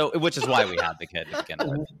 So, which is why we had the kid to begin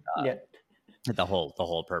with. Yeah. The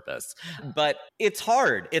whole purpose. But it's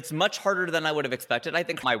hard. It's much harder than I would have expected. I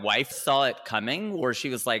think my wife saw it coming, where she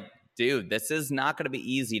was like, dude, this is not going to be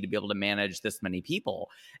easy to be able to manage this many people.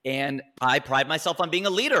 And I pride myself on being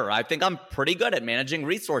a leader. I think I'm pretty good at managing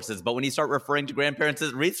resources. But when you start referring to grandparents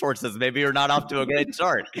as resources, maybe you're not off to a great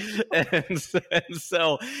start. and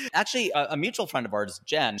so actually, a mutual friend of ours,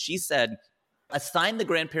 Jen, she said, assign the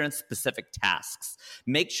grandparents specific tasks.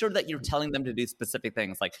 Make sure that you're telling them to do specific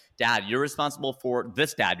things. Like, Dad, you're responsible for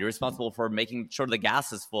this. Dad, you're responsible for making sure the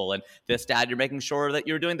gas is full. And this, Dad, you're making sure that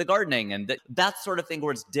you're doing the gardening. And that sort of thing,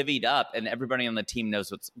 where it's divvied up and everybody on the team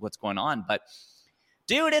knows what's going on. But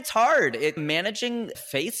dude, it's hard. Managing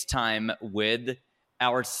FaceTime with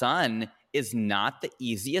our son is not the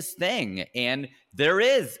easiest thing. And there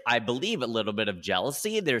is, I believe, a little bit of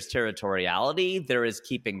jealousy. There's territoriality. There is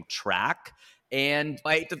keeping track. And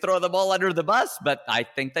I hate to throw them all under the bus, but I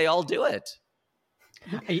think they all do it.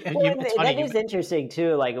 That is interesting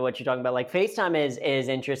too, like what you're talking about. Like FaceTime is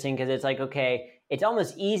interesting because it's like, okay, it's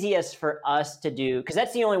almost easiest for us to do, because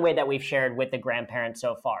that's the only way that we've shared with the grandparents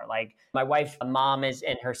so far. Like my wife's mom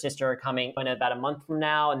and her sister are coming in about a month from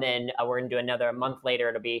now, and then we're going to do another a month later.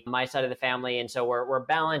 It'll be my side of the family, and so we're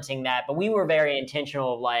balancing that. But we were very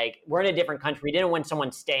intentional of like, we're in a different country. We didn't want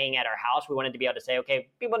someone staying at our house. We wanted to be able to say, okay,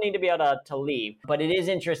 people need to be able to leave. But it is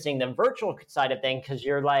interesting, the virtual side of things, because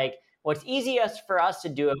you're like, well, it's easiest for us to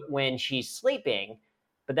do it when she's sleeping,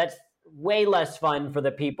 but that's way less fun for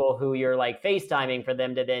the people who you're like FaceTiming, for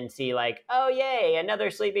them to then see like, oh, yay, another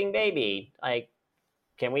sleeping baby. Like,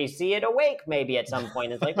 can we see it awake maybe at some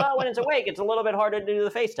point? It's like, well, when it's awake, it's a little bit harder to do the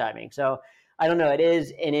FaceTiming. So I don't know. It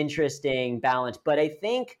is an interesting balance. But I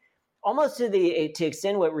think almost to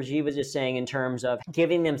extend what Rajiv was just saying in terms of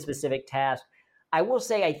giving them specific tasks, I will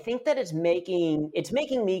say I think that it's making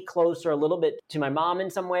me closer a little bit to my mom in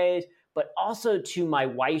some ways, but also to my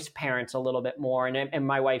wife's parents a little bit more, and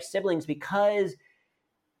my wife's siblings, because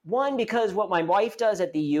what my wife does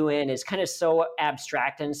at the UN is kind of so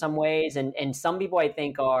abstract in some ways, and some people I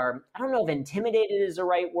think are, I don't know if intimidated is the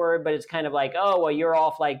right word, but it's kind of like, oh, well, you're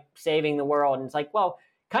off like saving the world. And it's like, well,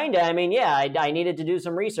 kind of. I mean, yeah, I needed to do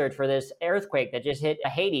some research for this earthquake that just hit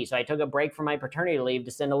Haiti. So I took a break from my paternity leave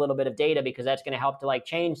to send a little bit of data, because that's going to help to like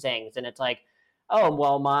change things. And it's like, oh,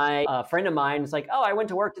 well, my friend of mine is like, oh, I went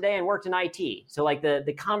to work today and worked in IT. So like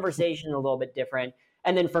the conversation is a little bit different.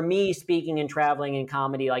 And then for me, speaking and traveling and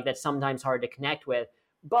comedy, like that's sometimes hard to connect with.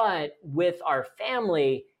 But with our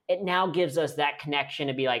family, it now gives us that connection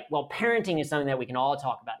to be like, well, parenting is something that we can all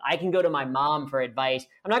talk about. I can go to my mom for advice.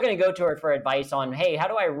 I'm not going to go to her for advice on, hey, how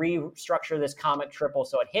do I restructure this comic triple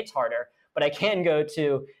so it hits harder? But I can go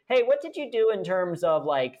to, hey, what did you do in terms of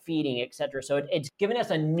like feeding, et cetera? So it's given us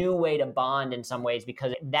a new way to bond in some ways,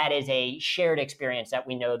 because that is a shared experience that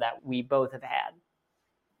we know that we both have had.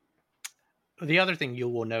 The other thing you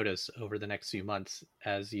will notice over the next few months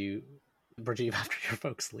as you, Rajiv, after your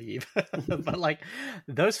folks leave, but like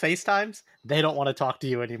those FaceTimes, they don't want to talk to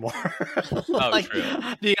you anymore. Like, true.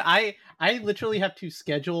 Dude, I literally have to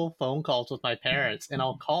schedule phone calls with my parents, and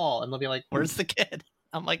I'll call and they'll be like, where's the kid?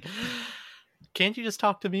 I'm like, can't you just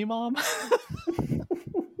talk to me, Mom?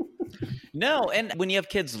 No, and when you have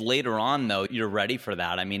kids later on, though, you're ready for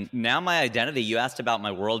that. I mean, now my identity, you asked about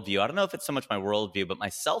my worldview. I don't know if it's so much my worldview, but my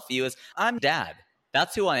self-view is I'm dad.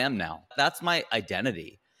 That's who I am now. That's my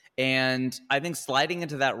identity. And I think sliding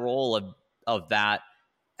into that role of that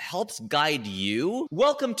helps guide you.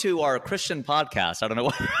 Welcome to our Christian podcast. I don't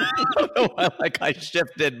know why like I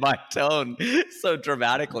shifted my tone so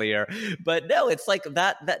dramatically here. But no, it's like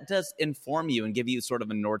that does inform you and give you sort of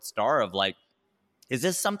a North Star of like, is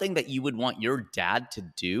this something that you would want your dad to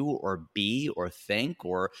do or be or think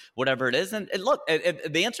or whatever it is? And look,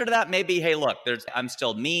 the answer to that may be, hey, look, I'm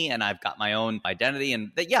still me and I've got my own identity.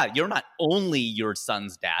 And that, yeah, you're not only your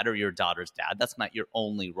son's dad or your daughter's dad. That's not your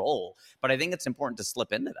only role. But I think it's important to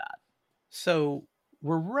slip into that. So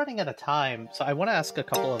we're running out of time. So I want to ask a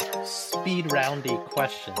couple of speed roundy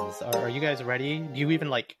questions. Are you guys ready? Do you even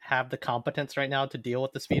like have the competence right now to deal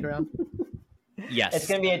with the speed round? Yes, it's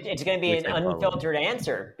gonna be an unfiltered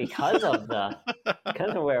answer because of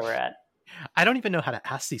where we're at. I don't even know how to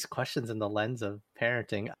ask these questions in the lens of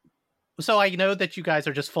parenting. So I know that you guys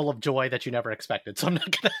are just full of joy that you never expected. So I'm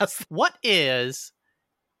not going to ask. What is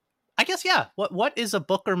a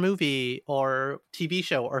book or movie or TV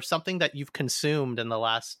show or something that you've consumed in the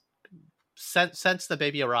last since the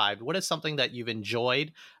baby arrived? What is something that you've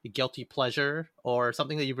enjoyed, a guilty pleasure, or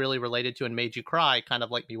something that you really related to and made you cry, kind of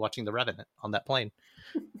like me watching The Revenant on that plane?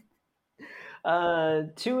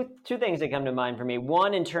 Two things that come to mind for me.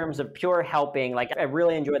 One, in terms of pure helping, like I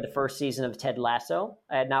really enjoyed the first season of Ted Lasso.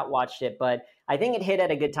 I had not watched it, but I think it hit at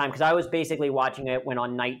a good time because I was basically watching it when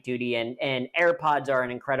on night duty, and AirPods are an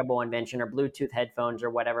incredible invention, or Bluetooth headphones or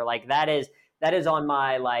whatever. Like that is on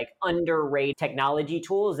my like underrated technology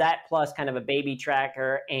tools, that plus kind of a baby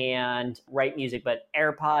tracker and right music, but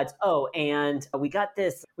AirPods. Oh, and we got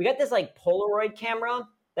this like Polaroid camera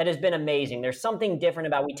that has been amazing. There's something different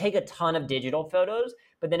about, we take a ton of digital photos,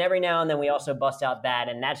 but then every now and then we also bust out that,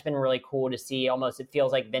 and that's been really cool to see. Almost, it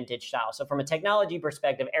feels like vintage style. So from a technology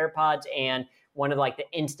perspective, AirPods and one of like the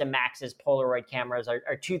Instamax's Polaroid cameras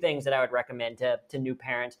are two things that I would recommend to new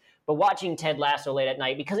parents. But watching Ted Lasso late at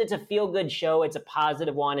night, because it's a feel-good show, it's a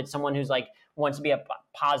positive one, it's someone who's like wants to be a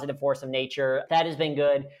positive force of nature, that has been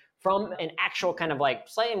good. From an actual kind of like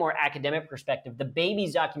slightly more academic perspective, the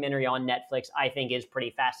Babies documentary on Netflix, I think, is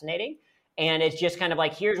pretty fascinating. And it's just kind of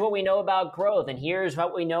like, here's what we know about growth, and here's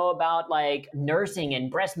what we know about like nursing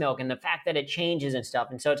and breast milk and the fact that it changes and stuff.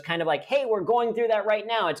 And so it's kind of like, hey, we're going through that right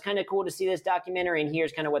now. It's kind of cool to see this documentary, and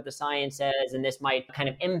here's kind of what the science says, and this might kind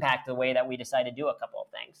of impact the way that we decide to do a couple of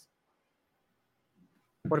things.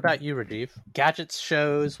 What about you, Rajiv? Gadgets,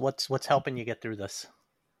 shows, what's helping you get through this?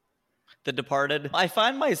 The Departed. I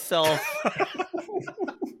find myself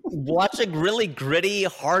watching really gritty,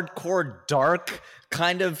 hardcore, dark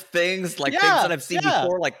kind of things, like things that I've seen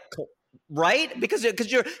before, like, right? Because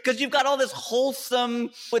you've got all this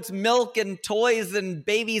wholesome, it's milk and toys and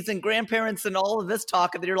babies and grandparents and all of this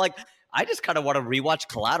talk, and then you're like, I just kind of want to rewatch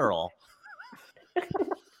Collateral.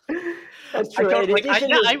 That's true.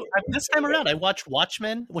 This time around, I watched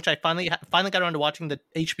Watchmen, which I finally got around to watching the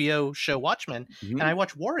HBO show Watchmen, and I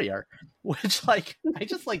watched Warrior, which like I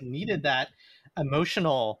just like needed that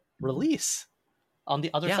emotional release on the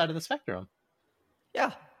other side of the spectrum.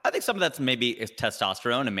 Yeah. I think some of that's maybe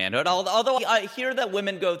testosterone and manhood, although I hear that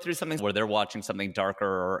women go through something where they're watching something darker,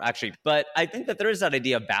 or actually, but I think that there is that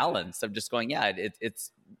idea of balance of just going, and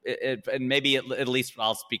maybe at least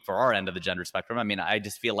I'll speak for our end of the gender spectrum. I mean, I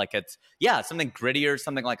just feel like it's, something grittier,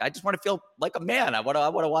 something like, I just want to feel like a man. I want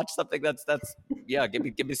to watch something that's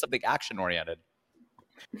give me something action oriented.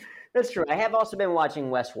 That's true. I have also been watching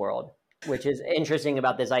Westworld, which is interesting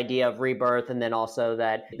about this idea of rebirth, and then also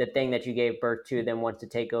that the thing that you gave birth to then wants to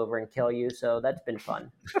take over and kill you. So that's been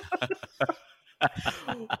fun.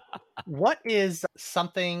 What is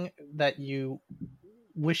something that you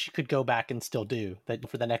wish you could go back and still do that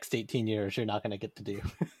for the next 18 years you're not going to get to do?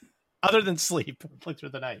 Other than sleep through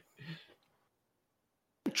the night.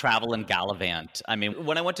 Travel and gallivant. I mean,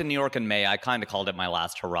 when I went to New York in May, I kind of called it my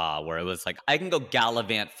last hurrah, where it was like, I can go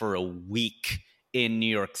gallivant for a week in New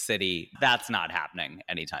York City. That's not happening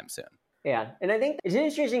anytime soon. Yeah. And I think it's an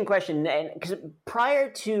interesting question, because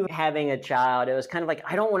prior to having a child, it was kind of like,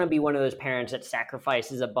 I don't want to be one of those parents that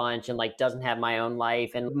sacrifices a bunch and like doesn't have my own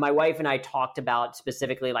life. And my wife and I talked about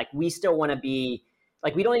specifically, like, we still want to be,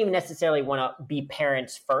 like, we don't even necessarily want to be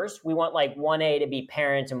parents first. We want like 1A to be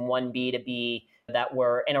parents and 1B to be that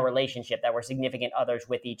we're in a relationship, that we're significant others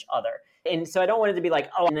with each other. And so I don't want it to be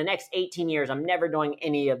like, oh, in the next 18 years, I'm never doing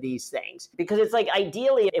any of these things. Because it's like,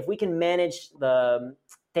 ideally, if we can manage the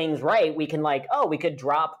things right, we can like, we could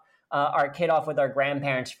drop our kid off with our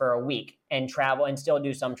grandparents for a week and travel and still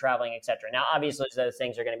do some traveling, etc. Now, obviously, those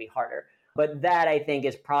things are going to be harder. But that, I think,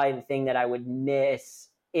 is probably the thing that I would miss,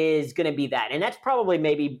 is going to be that. And that's probably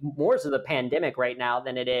maybe more so the pandemic right now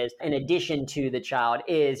than it is in addition to the child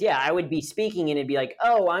is, yeah, I would be speaking and it'd be like,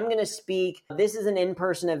 oh, I'm going to speak. This is an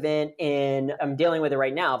in-person event and I'm dealing with it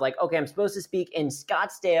right now. Of like, okay, I'm supposed to speak in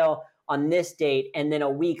Scottsdale on this date. And then a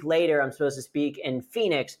week later, I'm supposed to speak in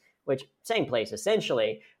Phoenix, which same place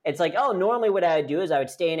essentially. It's like, oh, normally what I would do is I would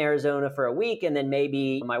stay in Arizona for a week and then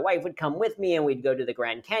maybe my wife would come with me and we'd go to the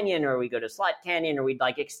Grand Canyon or we'd go to Slot Canyon or we'd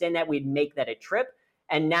like extend that. We'd make that a trip.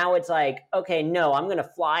 And now it's like, okay, no, I'm going to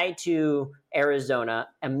fly to Arizona,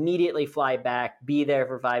 immediately fly back, be there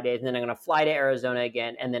for 5 days, and then I'm going to fly to Arizona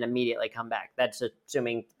again, and then immediately come back. That's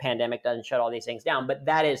assuming the pandemic doesn't shut all these things down. But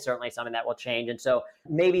that is certainly something that will change. And so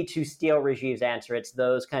maybe to steal Rajiv's answer, it's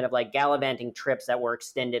those kind of like gallivanting trips that were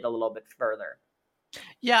extended a little bit further.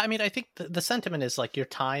 Yeah, I mean, I think the sentiment is like your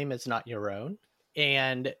time is not your own.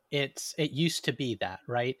 And it used to be that,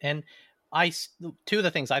 right? And two of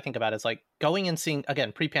the things I think about is like going and seeing,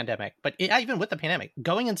 again, pre-pandemic, but even with the pandemic,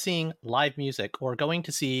 going and seeing live music or going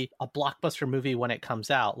to see a blockbuster movie when it comes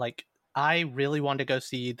out. Like, I really wanted to go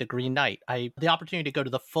see The Green Knight. The opportunity to go to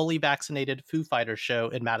the fully vaccinated Foo Fighters show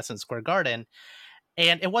in Madison Square Garden.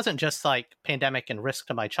 And it wasn't just like pandemic and risk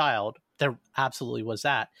to my child. There absolutely was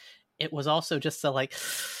that. It was also just the like,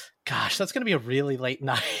 gosh, that's going to be a really late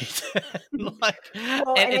night. Like,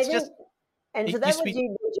 well, and it's just... And so that would be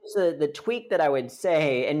just the tweak that I would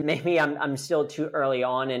say, and maybe I'm still too early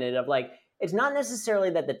on in it, of like, it's not necessarily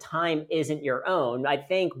that the time isn't your own. I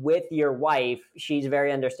think with your wife, she's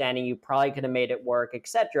very understanding. You probably could have made it work,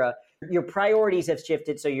 etc. Your priorities have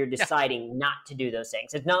shifted, so you're deciding not to do those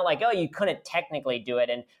things. It's not like, oh, you couldn't technically do it,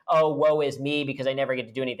 and oh, woe is me because I never get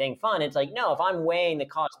to do anything fun. It's like, no, if I'm weighing the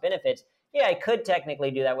cost benefits, yeah, I could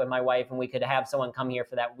technically do that with my wife, and we could have someone come here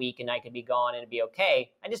for that week, and I could be gone, and it'd be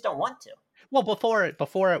okay. I just don't want to. Well, before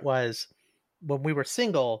it was, when we were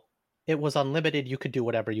single, it was unlimited. You could do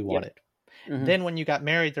whatever you wanted. Mm-hmm. Then when you got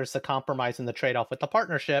married, there's the compromise and the trade-off with the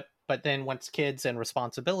partnership. But then once kids and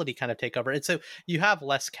responsibility kind of take over, so you have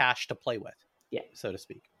less cash to play with, so to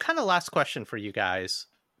speak. Kind of last question for you guys.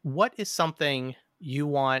 What is something you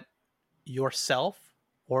want yourself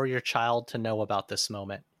or your child to know about this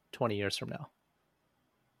moment 20 years from now?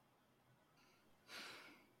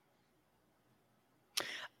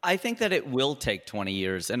 I think that it will take 20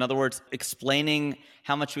 years. In other words, explaining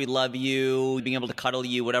how much we love you, being able to cuddle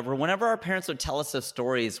you, whatever. Whenever our parents would tell us those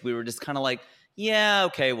stories, we were just kind of like, yeah,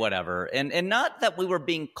 okay, whatever. And not that we were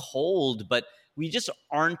being cold, but we just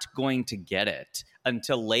aren't going to get it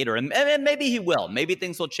until later. And maybe he will. Maybe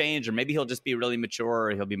things will change, or maybe he'll just be really mature,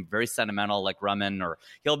 or he'll be very sentimental like Raman, or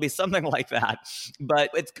he'll be something like that. But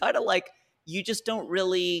it's kind of like you just don't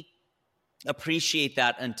really appreciate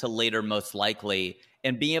that until later, most likely.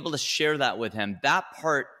 And being able to share that with him, that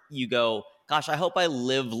part, you go, gosh, I hope I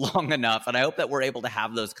live long enough. And I hope that we're able to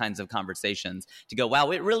have those kinds of conversations to go, wow,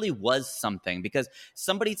 it really was something. Because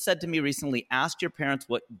somebody said to me recently, ask your parents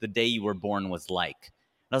what the day you were born was like.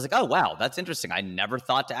 And I was like, oh, wow, that's interesting. I never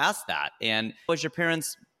thought to ask that. And as your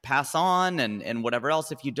parents pass on and whatever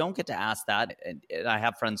else, if you don't get to ask that, and I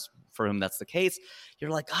have friends for whom that's the case, you're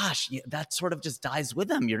like, gosh, that sort of just dies with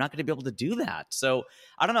them. You're not going to be able to do that. So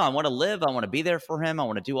I don't know. I want to live. I want to be there for him. I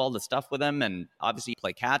want to do all the stuff with him, and obviously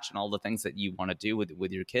play catch and all the things that you want to do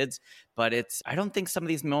with your kids. But I don't think some of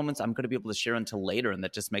these moments I'm going to be able to share until later, and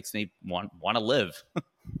that just makes me want to live.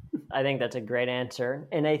 I think that's a great answer.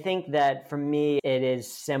 And I think that for me, it is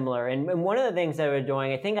similar. And one of the things that we're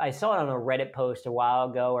doing, I think I saw it on a Reddit post a while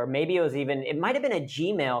ago, or maybe it might have been a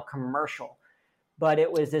Gmail commercial, but it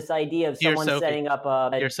was this idea of someone setting up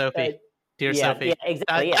Dear Sophie. Dear Sophie. Yeah,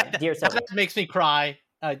 exactly. Yeah, Dear Sophie. That makes me cry.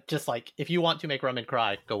 Just like, if you want to make Raman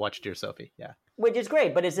cry, go watch Dear Sophie. Yeah. Which is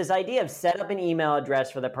great, but it's this idea of set up an email address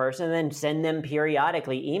for the person and then send them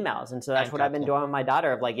periodically emails. And so that's what I've been doing with my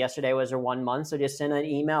daughter. Of like, yesterday was her 1 month, so just send an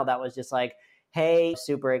email that was just like, hey,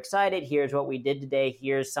 super excited. Here's what we did today.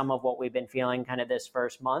 Here's some of what we've been feeling kind of this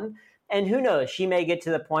first month. And who knows, she may get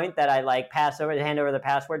to the point that I like hand over the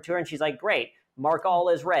password to her, and she's like, great, mark all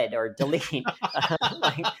as read or delete.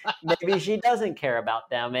 Like, maybe she doesn't care about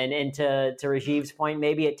them. And to Rajiv's point,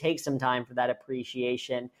 maybe it takes some time for that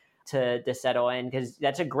appreciation to settle in, because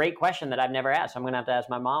that's a great question that I've never asked. So I'm going to have to ask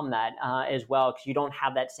my mom that as well, because you don't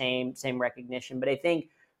have that same recognition. But I think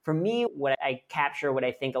for me, what I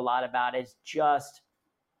think a lot about is just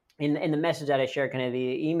in the message that I share, kind of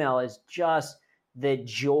the email, is just the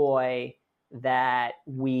joy that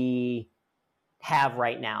we have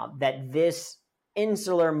right now, that this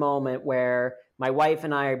insular moment where my wife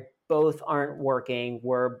and I both aren't working,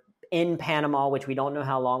 we're in Panama, which we don't know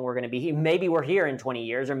how long we're going to be. Maybe we're here in 20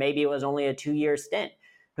 years, or maybe it was only a 2-year stint.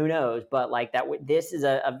 who knows? But like that, this is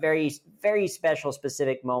a very, very special,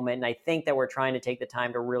 specific moment. And I think that we're trying to take the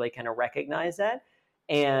time to really kind of recognize that.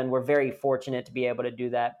 And we're very fortunate to be able to do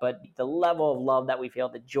that. But the level of love that we feel,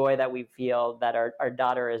 the joy that we feel that our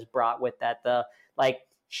daughter has brought with that,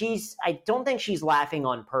 I don't think she's laughing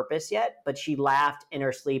on purpose yet, but she laughed in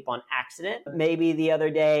her sleep on accident maybe the other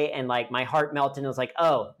day. And like my heart melted and was like,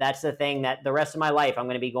 oh, that's the thing that the rest of my life I'm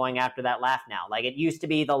going to be going after that laugh now. Like it used to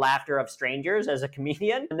be the laughter of strangers as a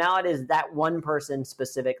comedian. Now it is that one person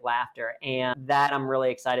specific laughter. And that I'm really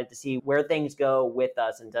excited to see where things go with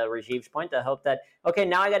us. And to Rajiv's point, I hope that, okay,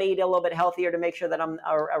 now I got to eat a little bit healthier to make sure that I'm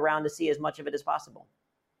around to see as much of it as possible.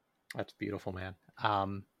 That's beautiful, man.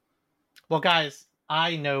 Well, guys,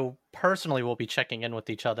 I know personally we'll be checking in with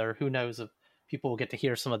each other. Who knows if people will get to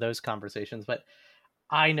hear some of those conversations, but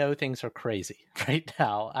I know things are crazy right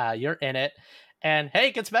now. You're in it, and hey,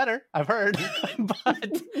 it gets better, I've heard.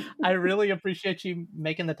 But I really appreciate you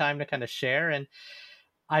making the time to kind of share, and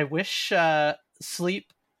I wish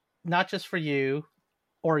sleep, not just for you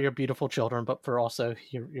or your beautiful children, but for also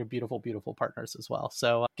your beautiful, beautiful partners as well.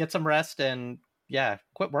 So get some rest, and yeah,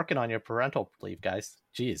 quit working on your parental leave, guys.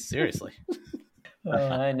 Jeez, seriously.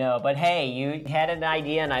 I know, but hey, you had an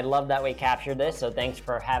idea, and I love that we captured this, so thanks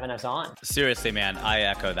for having us on. Seriously, man, I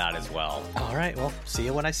echo that as well. All right, well, see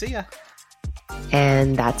you when I see you.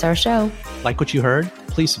 And that's our show. Like what you heard?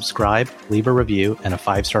 Please subscribe, leave a review, and a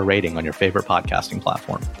 5-star rating on your favorite podcasting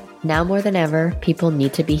platform. Now more than ever, people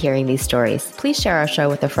need to be hearing these stories. Please share our show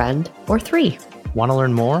with a friend or 3. Want to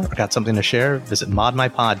learn more or got something to share? Visit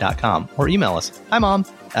modmypod.com or email us,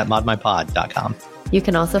 himom@modmypod.com. You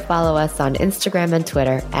can also follow us on Instagram and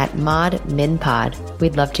Twitter at modminpod.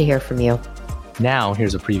 We'd love to hear from you. Now,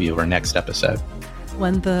 here's a preview of our next episode.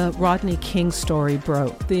 When the Rodney King story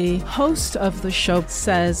broke, the host of the show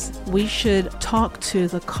says we should talk to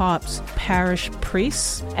the cops' parish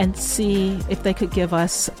priests and see if they could give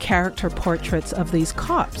us character portraits of these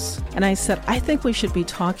cops. And I said, I think we should be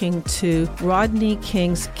talking to Rodney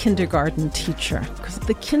King's kindergarten teacher, because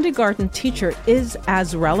the kindergarten teacher is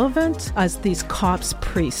as relevant as these cops'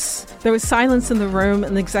 priests. There was silence in the room,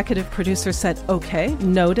 and the executive producer said, okay,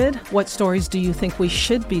 noted. What stories do you think we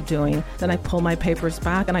should be doing? Then I pull my papers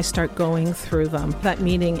back and I start going through them. That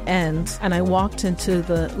meeting ends, and I walked into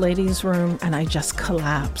the ladies' room and I just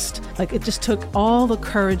collapsed. Like, it just took all the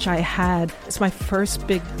courage I had. It's my first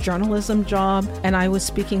big journalism job, and I was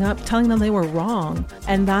speaking up, telling them they were wrong.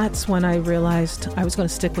 And that's when I realized I was going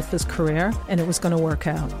to stick with this career and it was going to work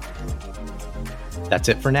out. That's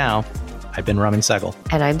it for now. I've been Ramin Segal.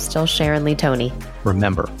 And I'm still Sharon Lee Tony.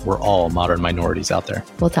 Remember, we're all modern minorities out there.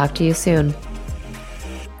 We'll talk to you soon.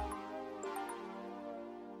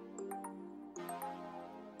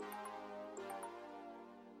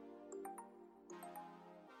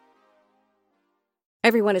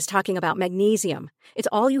 Everyone is talking about magnesium. It's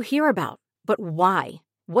all you hear about. But why?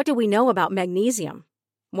 What do we know about magnesium?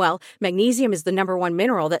 Well, magnesium is the #1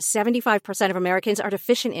 mineral that 75% of Americans are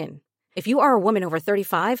deficient in. If you are a woman over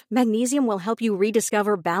 35, magnesium will help you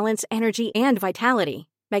rediscover balance, energy, and vitality.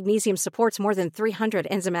 Magnesium supports more than 300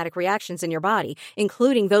 enzymatic reactions in your body,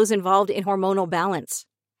 including those involved in hormonal balance.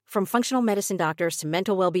 From functional medicine doctors to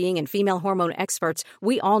mental well-being and female hormone experts,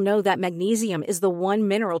 we all know that magnesium is the one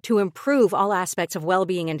mineral to improve all aspects of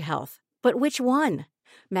well-being and health. But which one?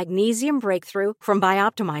 Magnesium Breakthrough from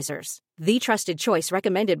Bioptimizers, the trusted choice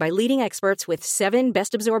recommended by leading experts with 7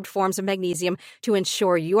 best-absorbed forms of magnesium to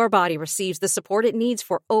ensure your body receives the support it needs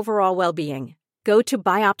for overall well-being. Go to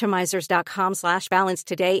bioptimizers.com/balance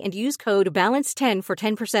today and use code BALANCE10 for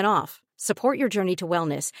 10% off. Support your journey to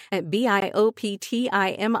wellness at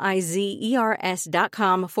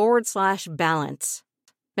bioptimizers.com/balance.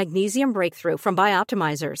 Magnesium Breakthrough from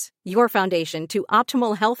Bioptimizers, your foundation to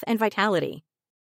optimal health and vitality.